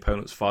back in the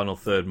opponent's final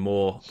third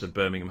more than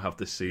Birmingham have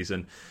this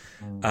season.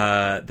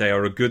 They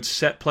are a good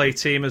set play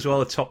team as well,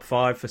 a top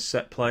 5 for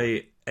set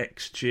play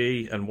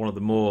XG, and one of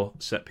the more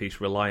set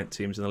piece reliant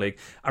teams in the league.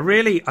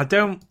 I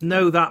don't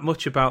know that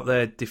much about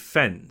their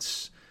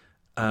defence,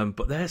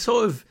 but their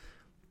sort of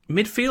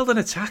midfield and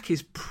attack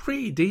is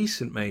pretty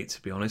decent, mate,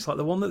 to be honest. Like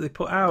the one that they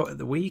put out at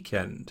the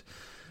weekend.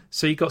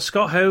 So you've got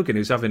Scott Hogan,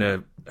 who's having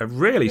a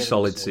really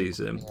solid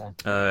season.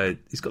 Yeah.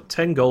 He's got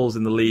 10 goals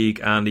in the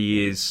league, and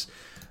he's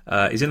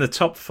in the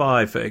top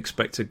 5 for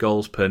expected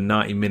goals per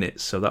 90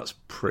 minutes, so that's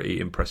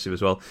pretty impressive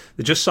as well.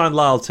 They just signed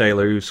Lyle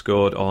Taylor, who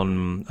scored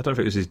on, I don't know if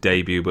it was his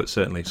debut, but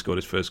certainly scored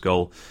his first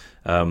goal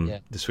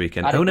this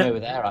weekend. I didn't know we were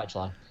there,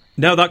 actually.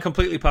 No, that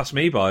completely passed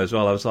me by as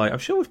well. I was like, I'm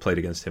sure we've played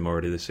against him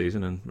already this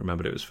season, and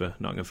remembered it was for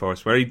Nottingham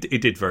Forest, where he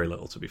did very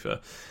little, to be fair.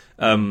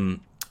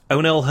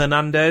 Onel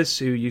Hernandez,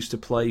 who used to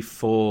play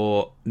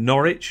for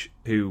Norwich,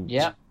 who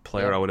was a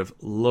player I would have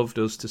loved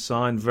us to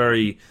sign.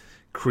 Very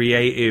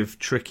creative,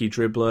 tricky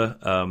dribbler.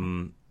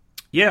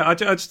 I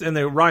just, and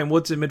then Ryan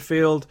Woods in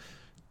midfield,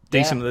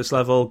 decent at this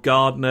level.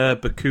 Gardner,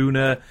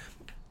 Bakuna.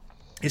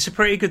 It's a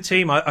pretty good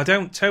team. I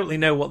don't totally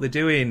know what they're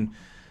doing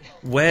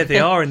where they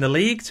are in the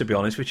league, to be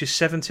honest, which is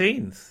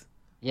 17th.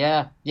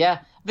 Yeah.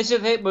 This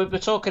is it. We're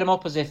talking them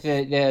up as if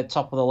they're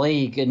top of the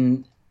league,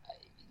 and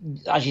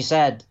as you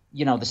said,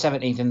 they're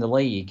 17th in the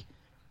league.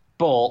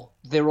 But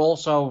they're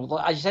also,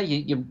 as you said,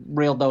 you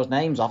reeled those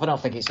names off. I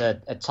don't think it's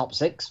a top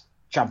 6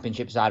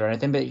 championship side or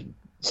anything, but it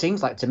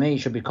seems like to me it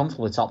should be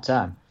comfortably top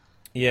 10.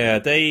 Yeah,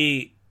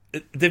 they've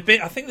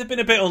been. I think they've been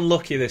a bit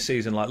unlucky this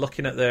season. Like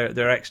looking at their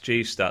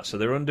XG stats, so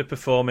they're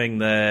underperforming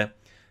their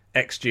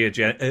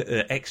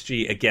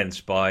XG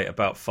against by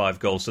about 5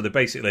 goals. So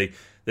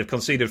they've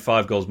conceded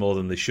 5 goals more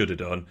than they should have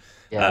done,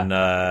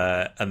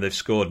 and they've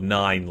scored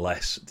 9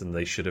 less than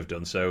they should have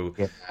done. So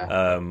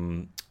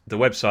the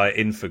website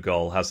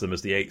Infogol has them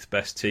as the 8th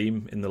best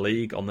team in the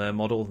league on their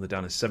model. They're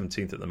down as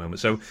 17th at the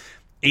moment. So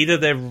either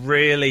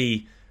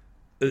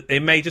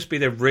it may just be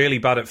they're really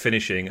bad at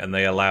finishing and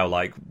they allow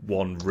like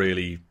one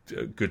really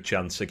good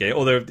chance a game.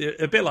 Or they're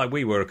a bit like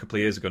we were a couple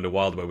of years ago under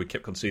Wilder, where we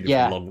kept conceding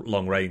from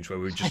long range, where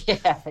we were just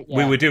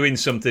we were doing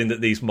something that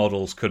these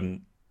models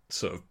couldn't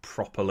sort of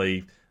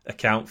properly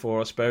account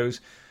for, I suppose.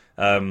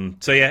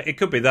 So yeah, it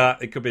could be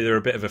that. It could be they're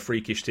a bit of a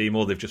freakish team,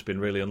 or they've just been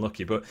really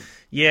unlucky. But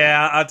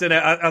yeah, I don't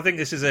know. I think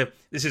this is a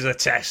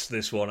test.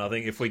 This one, I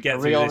think, if we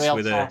get through this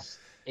with test.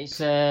 It's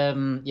a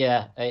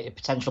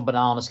potential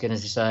banana skin,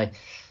 as you say.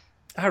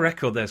 Our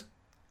record there's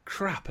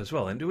crap as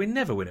well, and do we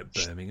never win at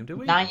Birmingham, do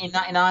we?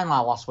 1999,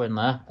 our last win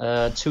there,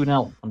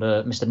 2-0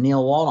 under Mr.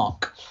 Neil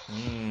Warnock.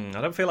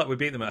 I don't feel like we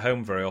beat them at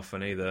home very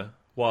often either.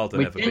 Wilder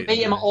we never didn't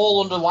beat them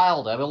all under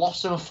Wilder. We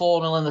lost them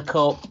 4-0 in the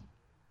cup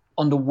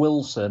under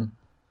Wilson.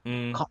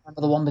 Can't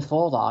remember the one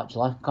before that,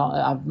 actually.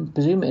 I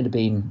presume it'd have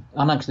been...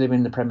 I know, because they've been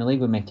in the Premier League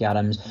with Mickey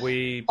Adams.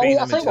 We beat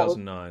them in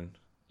 2009.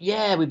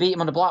 Yeah, we beat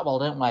him under Blackwell,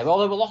 didn't we?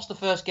 Well, we lost the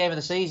first game of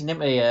the season, didn't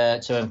we,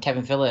 to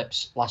Kevin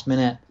Phillips last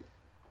minute.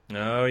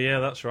 Oh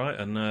yeah, that's right.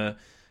 And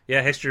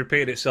history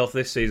repeated itself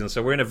this season.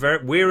 So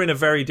we're in a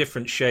very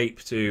different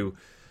shape to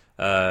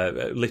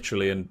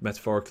literally and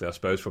metaphorically, I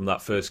suppose, from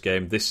that first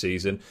game this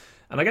season.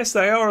 And I guess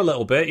they are a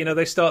little bit.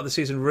 They started the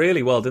season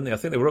really well, didn't they? I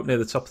think they were up near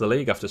the top of the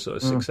league after sort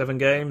of 6-7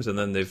 games, and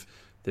then they've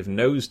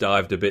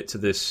nosedived a bit to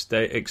this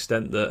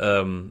extent that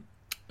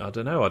I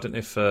don't know. I don't know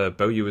if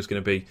Bowyer was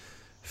going to be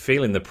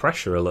feeling the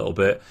pressure a little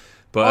bit.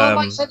 But,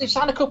 like I said, they've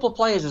signed a couple of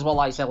players as well,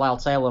 like I said, Lyle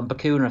Taylor and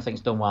Bakuna, I think,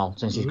 has done well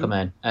since he's come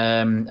in.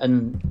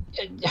 And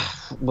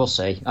we'll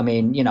see. I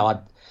mean,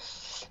 I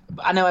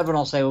know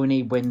everyone will say we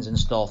need wins and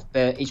stuff,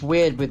 but it's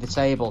weird with the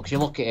table because you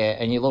look at it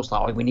and it looks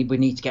like we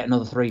need to get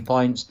another 3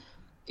 points.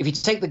 If you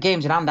take the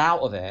games in hand out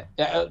of it,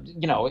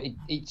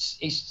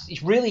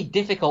 it's really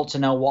difficult to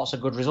know what's a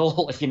good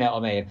result, if you know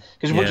what I mean.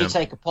 Because would you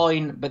take a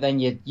point, but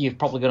then you're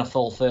probably going to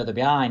fall further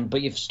behind,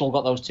 but you've still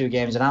got those 2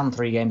 games in hand,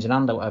 3 games in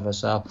hand, or whatever.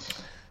 So.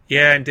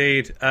 Yeah,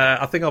 indeed.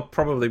 I think I'll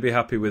probably be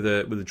happy with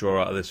a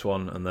draw out of this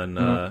one, and then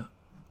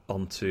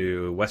on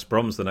to West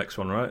Brom's the next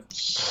one, right?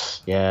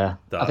 Yeah,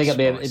 I think it'll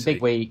be a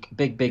big week,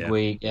 big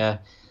week. Yeah,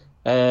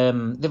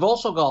 they've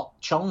also got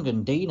Chong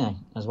and Deeney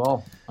as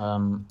well.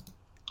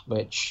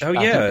 Which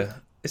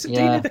is it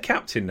Deeney the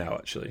captain now?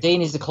 Actually,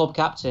 Deeney's the club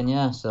captain.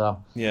 Yeah,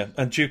 so yeah,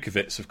 and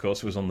Djukovic, of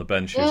course, was on the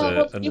bench.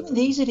 Yeah, even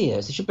these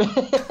idiots, they should be.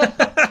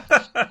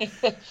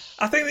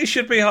 I think they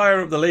should be higher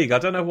up the league. I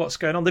don't know what's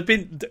going on.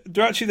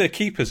 Their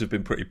keepers have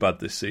been pretty bad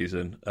this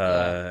season.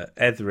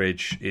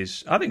 Etheridge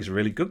I think he's a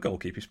really good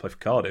goalkeeper. He's played for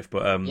Cardiff,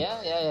 but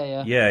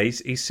yeah,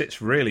 he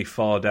sits really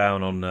far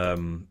down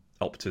on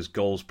Opta's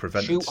goals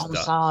prevented. Shoot on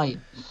side.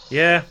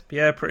 Yeah,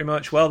 pretty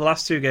much. Well, the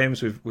last 2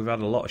 games we've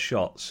had a lot of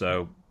shots,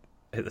 so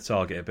hit the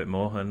target a bit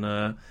more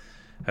and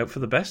hope for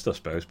the best, I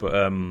suppose. But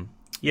I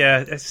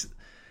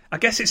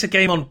guess it's a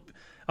game on.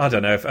 I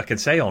don't know if I can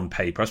say on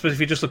paper. I suppose if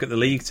you just look at the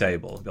league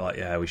table, be like,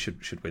 yeah, we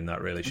should win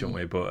that, really, shouldn't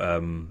we? But I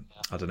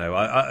don't know.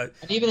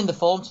 And even in the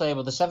form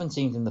table, the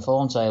 17th in the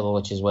form table,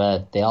 which is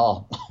where they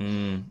are.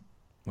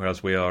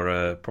 Whereas we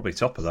are probably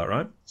top of that,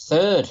 right?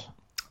 Third,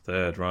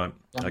 right.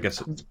 I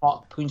guess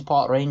Queen's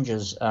Park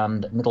Rangers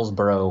and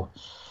Middlesbrough.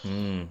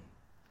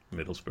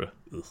 Middlesbrough.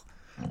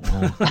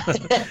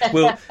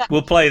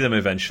 We'll play them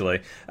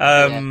eventually.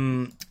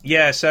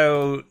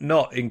 So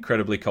not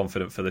incredibly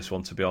confident for this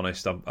one, to be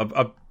honest.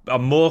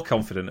 I'm more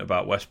confident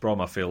about West Brom.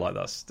 I feel like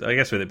I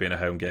guess with it being a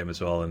home game as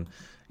well, and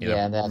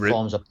their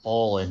form's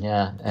appalling.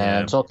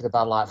 Talking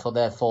about for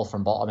their 4th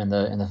from bottom in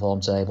the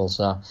form table.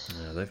 So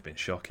they've been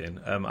shocking.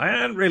 I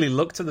hadn't really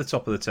looked at the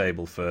top of the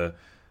table for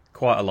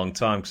quite a long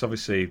time because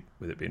obviously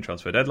with it being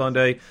transfer deadline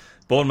day,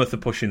 Bournemouth are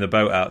pushing the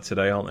boat out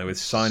today, aren't they, with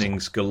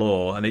signings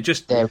galore? And they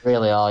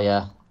really are.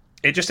 Yeah,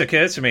 it just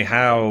occurred to me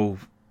how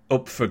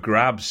up for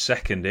grabs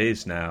second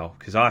is now,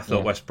 because I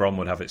thought West Brom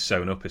would have it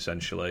sewn up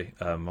essentially.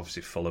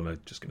 Obviously Fulham are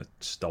just going to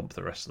stomp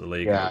the rest of the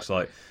league, it looks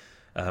like.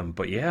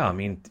 But yeah, I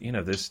mean,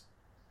 there's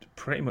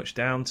pretty much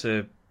down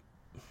to...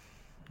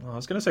 Well, I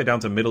was going to say down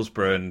to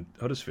Middlesbrough and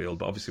Huddersfield,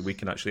 but obviously we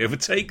can actually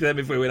overtake them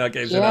if we win our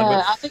games.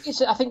 Yeah, I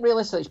think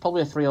realistically it's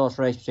probably a 3-horse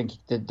race between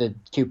the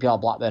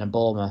QPR, Blackburn and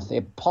Bournemouth.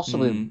 It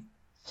possibly...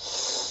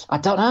 I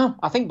don't know.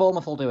 I think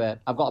Bournemouth will do it.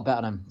 I've got a bet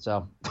on them.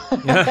 So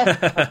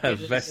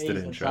vested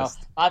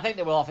interest. So I think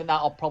they will. I think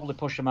that'll probably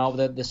push them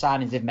over. The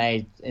signings they've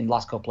made in the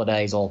last couple of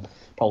days will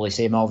probably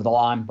see them over the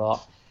line.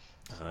 But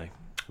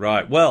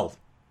right, well,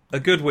 a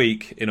good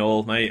week in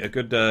all, mate. A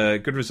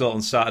good result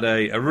on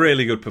Saturday. A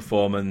really good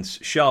performance.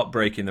 Sharp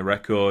breaking the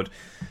record.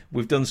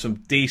 We've done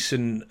some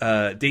decent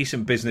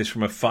business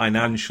from a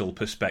financial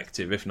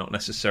perspective, if not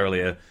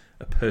necessarily a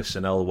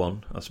personnel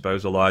one, I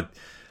suppose. Although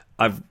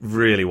I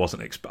really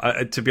wasn't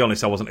to be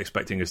honest, I wasn't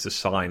expecting us to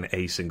sign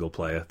a single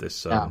player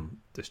this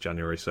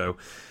January. So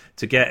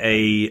to get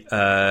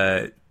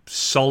a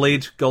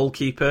solid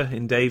goalkeeper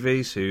in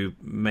Davies, who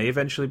may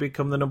eventually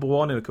become the number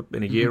one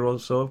in a year or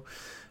so,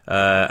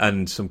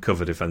 and some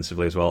cover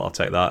defensively as well, I'll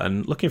take that.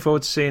 And looking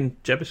forward to seeing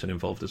Jebbison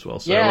involved as well.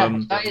 So,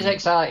 that is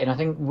exciting. I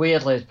think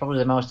weirdly it's probably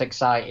the most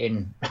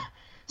exciting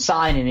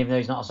signing, even though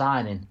he's not a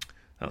signing.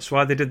 That's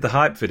why they did the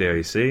hype video,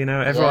 you see.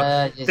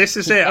 Everyone. This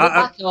is it.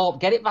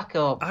 Get it back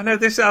up. I know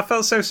this. I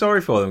felt so sorry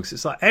for them because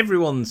it's like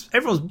everyone's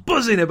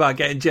buzzing about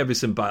getting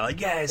Jebbison back. Like,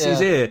 yes, he's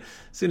here.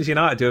 As soon as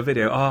United do a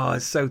video,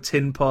 it's so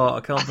tin pot. I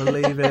can't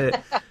believe it.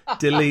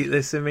 Delete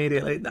this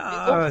immediately.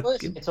 No,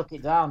 it took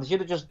it down. They should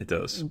have just. It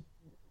does.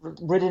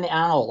 Ridden it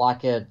out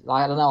like a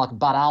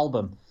bad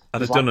album.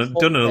 I'd have done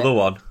another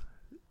one.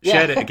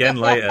 Shared it again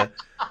later.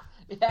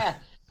 Yeah.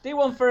 Do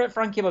one for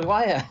Frankie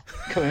Maguire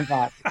coming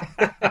back.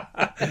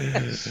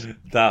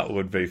 That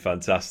would be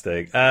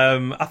fantastic.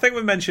 I think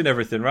we mentioned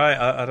everything, right?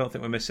 I don't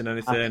think we're missing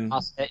anything.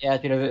 That's it, yeah,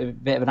 it's been a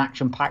bit of an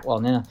action-packed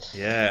one, yeah.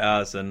 Yeah, it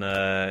has, and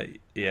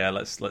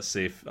let's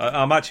see if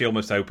I'm actually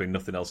almost hoping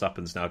nothing else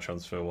happens now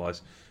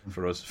transfer-wise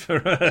for us. Just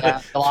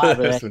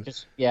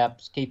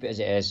keep it as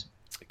it is.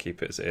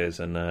 Keep it as it is,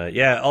 and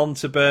on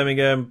to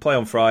Birmingham. Play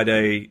on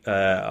Friday.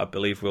 I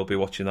believe we'll be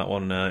watching that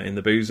one in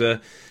the Boozer,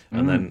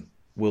 and then.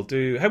 We'll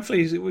do.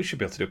 Hopefully, we should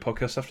be able to do a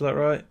podcast after that,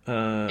 right?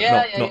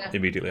 Not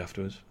immediately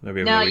afterwards.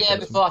 Maybe.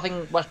 Before. I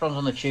think West Brom's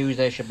on the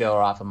Tuesday. Should be all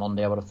right for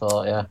Monday. I would have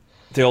thought. Yeah.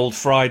 The old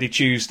Friday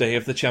Tuesday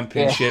of the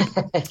Championship.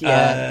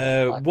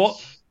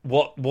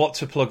 What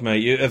to plug,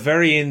 mate? A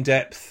very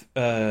in-depth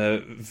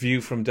view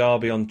from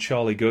Derby on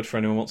Charlie Good for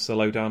anyone who wants the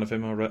lowdown of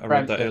him. I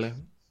read that earlier.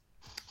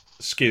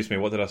 Excuse me,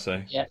 what did I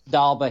say? Yeah,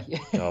 Derby.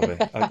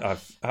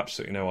 I've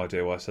absolutely no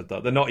idea why I said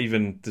that. They're not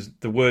even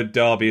the word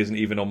Derby isn't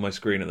even on my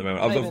screen at the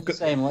moment. I've got the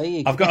same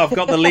league. I've got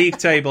the league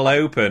table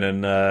open,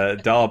 and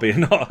Derby are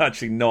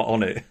not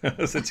on it.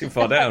 That's too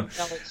far down.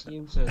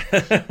 Sorry,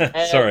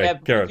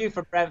 Due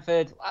for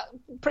Brentford,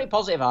 pretty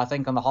positive, I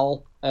think, on the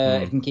whole.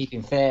 If you can keep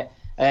him fit.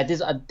 I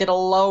did a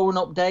loan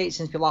update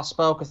since we last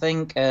spoke. I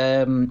think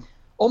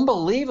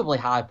unbelievably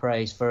high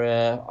praise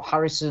for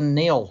Harrison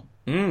Neal.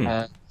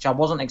 Which I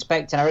wasn't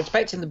expecting. I was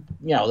expecting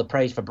the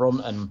praise for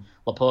Brunt and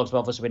Laporte.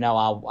 Obviously, we know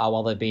how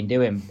well they've been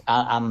doing,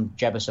 and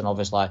Jebbison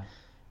obviously. I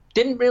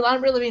haven't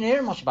really been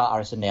hearing much about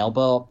Harrison Neal,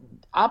 but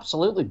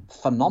absolutely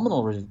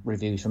phenomenal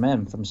reviews from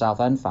him, from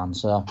Southend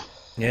fans. So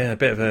yeah, a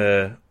bit of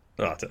a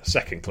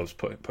second club's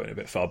putting it a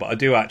bit far, but I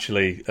do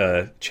actually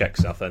check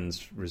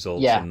Southend's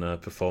results and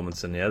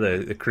performance, and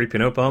they're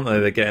creeping up, aren't they?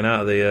 They're getting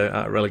out of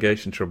the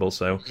relegation trouble.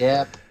 So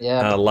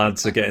our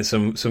lads are getting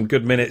some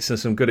good minutes and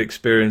some good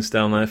experience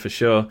down there for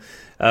sure.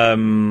 What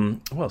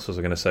else was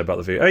I going to say about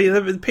the view?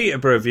 The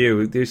Peterborough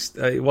view.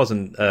 It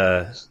wasn't.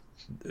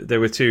 They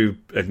were too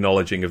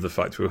acknowledging of the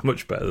fact we were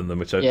much better than them,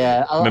 which made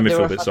me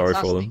feel a bit sorry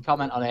for them.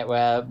 Comment on it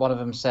where one of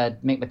them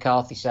said, Mick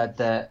McCarthy said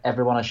that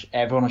everyone on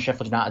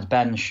Sheffield United's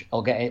bench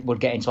would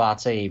get into our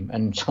team,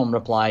 and someone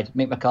replied,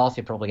 Mick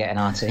McCarthy probably get in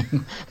our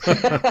team.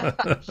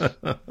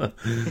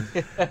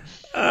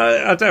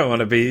 I don't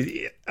want to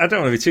be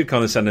too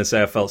condescending and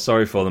say I felt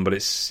sorry for them, but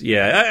it's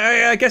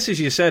I guess as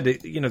you said,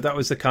 that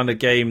was the kind of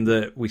game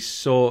that we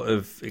sort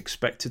of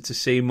expected to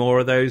see more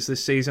of those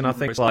this season. I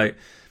think it's like.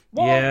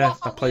 That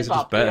plays are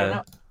just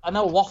better. I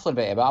know waffling a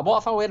bit, but what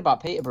I found weird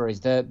about Peterborough is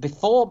that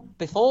before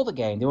the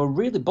game they were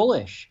really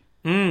bullish.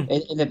 In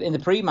the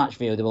pre-match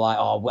view, they were like,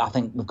 "Oh, I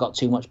think we've got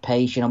too much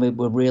pace."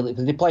 We're really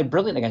because they played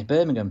brilliant against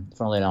Birmingham,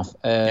 funnily enough,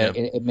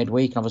 in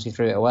midweek, and obviously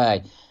threw it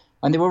away.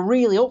 And they were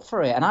really up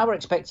for it. And I were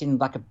expecting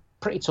like a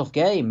pretty tough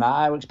game.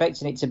 I was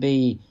expecting it to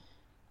be.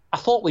 I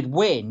thought we'd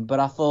win, but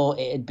I thought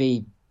it'd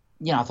be.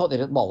 I thought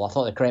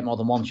they'd create more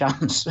than one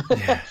chance.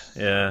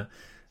 Yeah.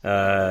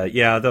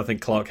 I don't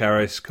think Clark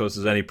Harris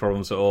causes any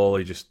problems at all.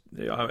 I think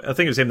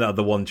it was him that had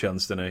the one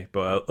chance, didn't he?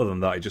 But other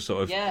than that, he just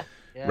sort of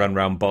ran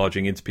around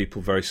barging into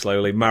people very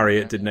slowly.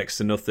 Marriott did next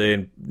to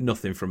nothing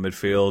from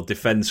midfield.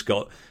 Defence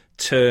got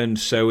turned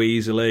so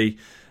easily.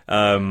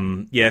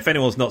 If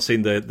anyone's not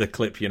seen the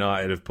clip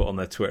United have put on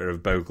their Twitter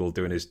of Bogle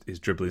doing his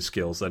dribbling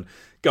skills, then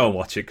go and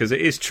watch it because it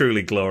is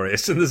truly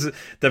glorious. And there's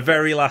the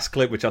very last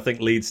clip, which I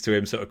think leads to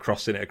him sort of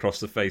crossing it across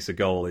the face of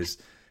goal, is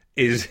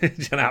is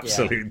an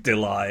absolute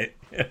delight.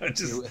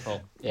 Just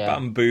beautiful.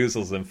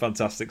 Bamboozles them.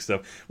 Fantastic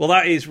stuff. Well,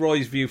 that is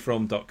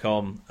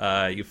roysviewfrom.com.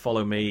 You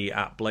follow me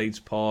at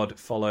BladesPod.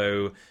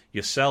 Follow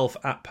yourself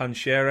at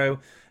Panchero.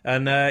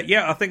 And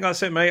I think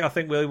that's it, mate. I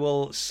think we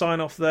will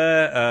sign off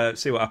there,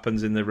 see what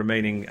happens in the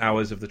remaining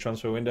hours of the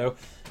transfer window,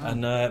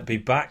 and be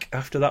back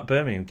after that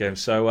Birmingham game.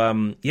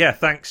 So,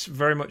 thanks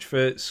very much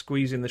for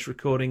squeezing this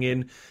recording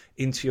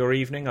into your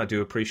evening. I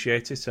do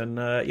appreciate it. And,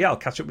 I'll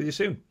catch up with you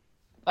soon.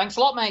 Thanks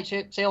a lot, mate.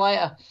 See you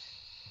later.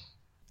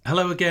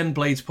 Hello again,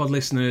 BladesPod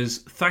listeners.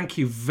 Thank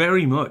you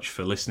very much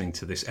for listening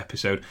to this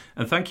episode.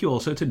 And thank you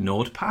also to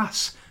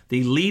NordPass,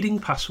 the leading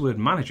password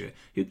manager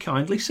who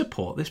kindly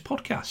support this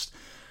podcast.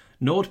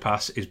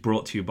 NordPass is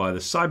brought to you by the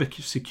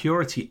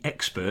cybersecurity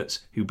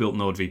experts who built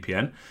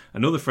NordVPN,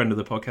 another friend of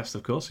the podcast,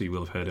 of course, who you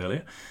will have heard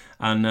earlier,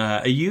 and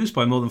are used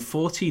by more than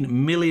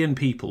 14 million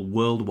people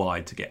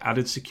worldwide to get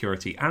added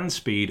security and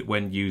speed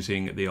when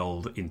using the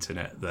old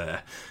internet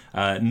there.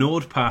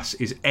 NordPass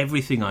is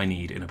everything I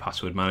need in a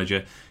password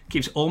manager.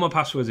 Keeps all my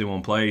passwords in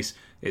one place.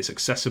 It's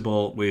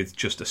accessible with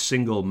just a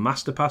single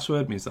master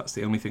password, means that's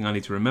the only thing I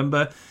need to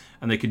remember,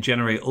 and they can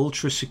generate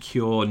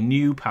ultra-secure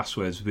new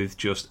passwords with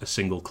just a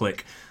single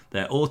click.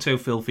 Their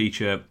autofill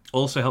feature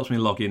also helps me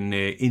log in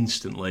near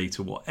instantly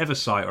to whatever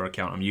site or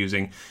account I'm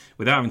using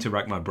without having to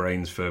rack my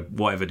brains for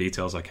whatever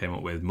details I came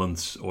up with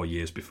months or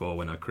years before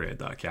when I created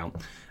that account.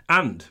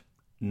 And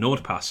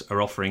NordPass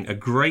are offering a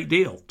great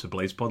deal to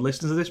BladesPod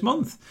listeners this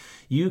month.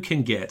 You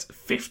can get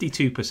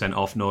 52%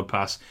 off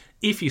NordPass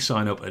if you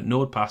sign up at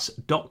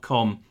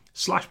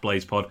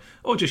nordpass.com/BladesPod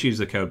or just use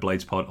the code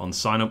BladesPod on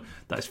sign up.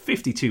 That's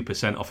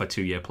 52% off a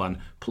 2-year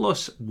plan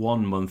plus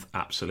 1 month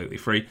absolutely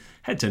free.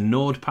 Head to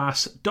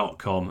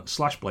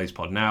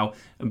nordpass.com/BladesPod now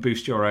and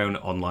boost your own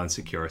online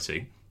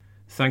security.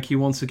 Thank you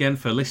once again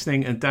for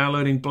listening and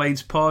downloading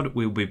BladesPod.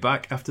 We'll be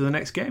back after the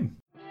next game.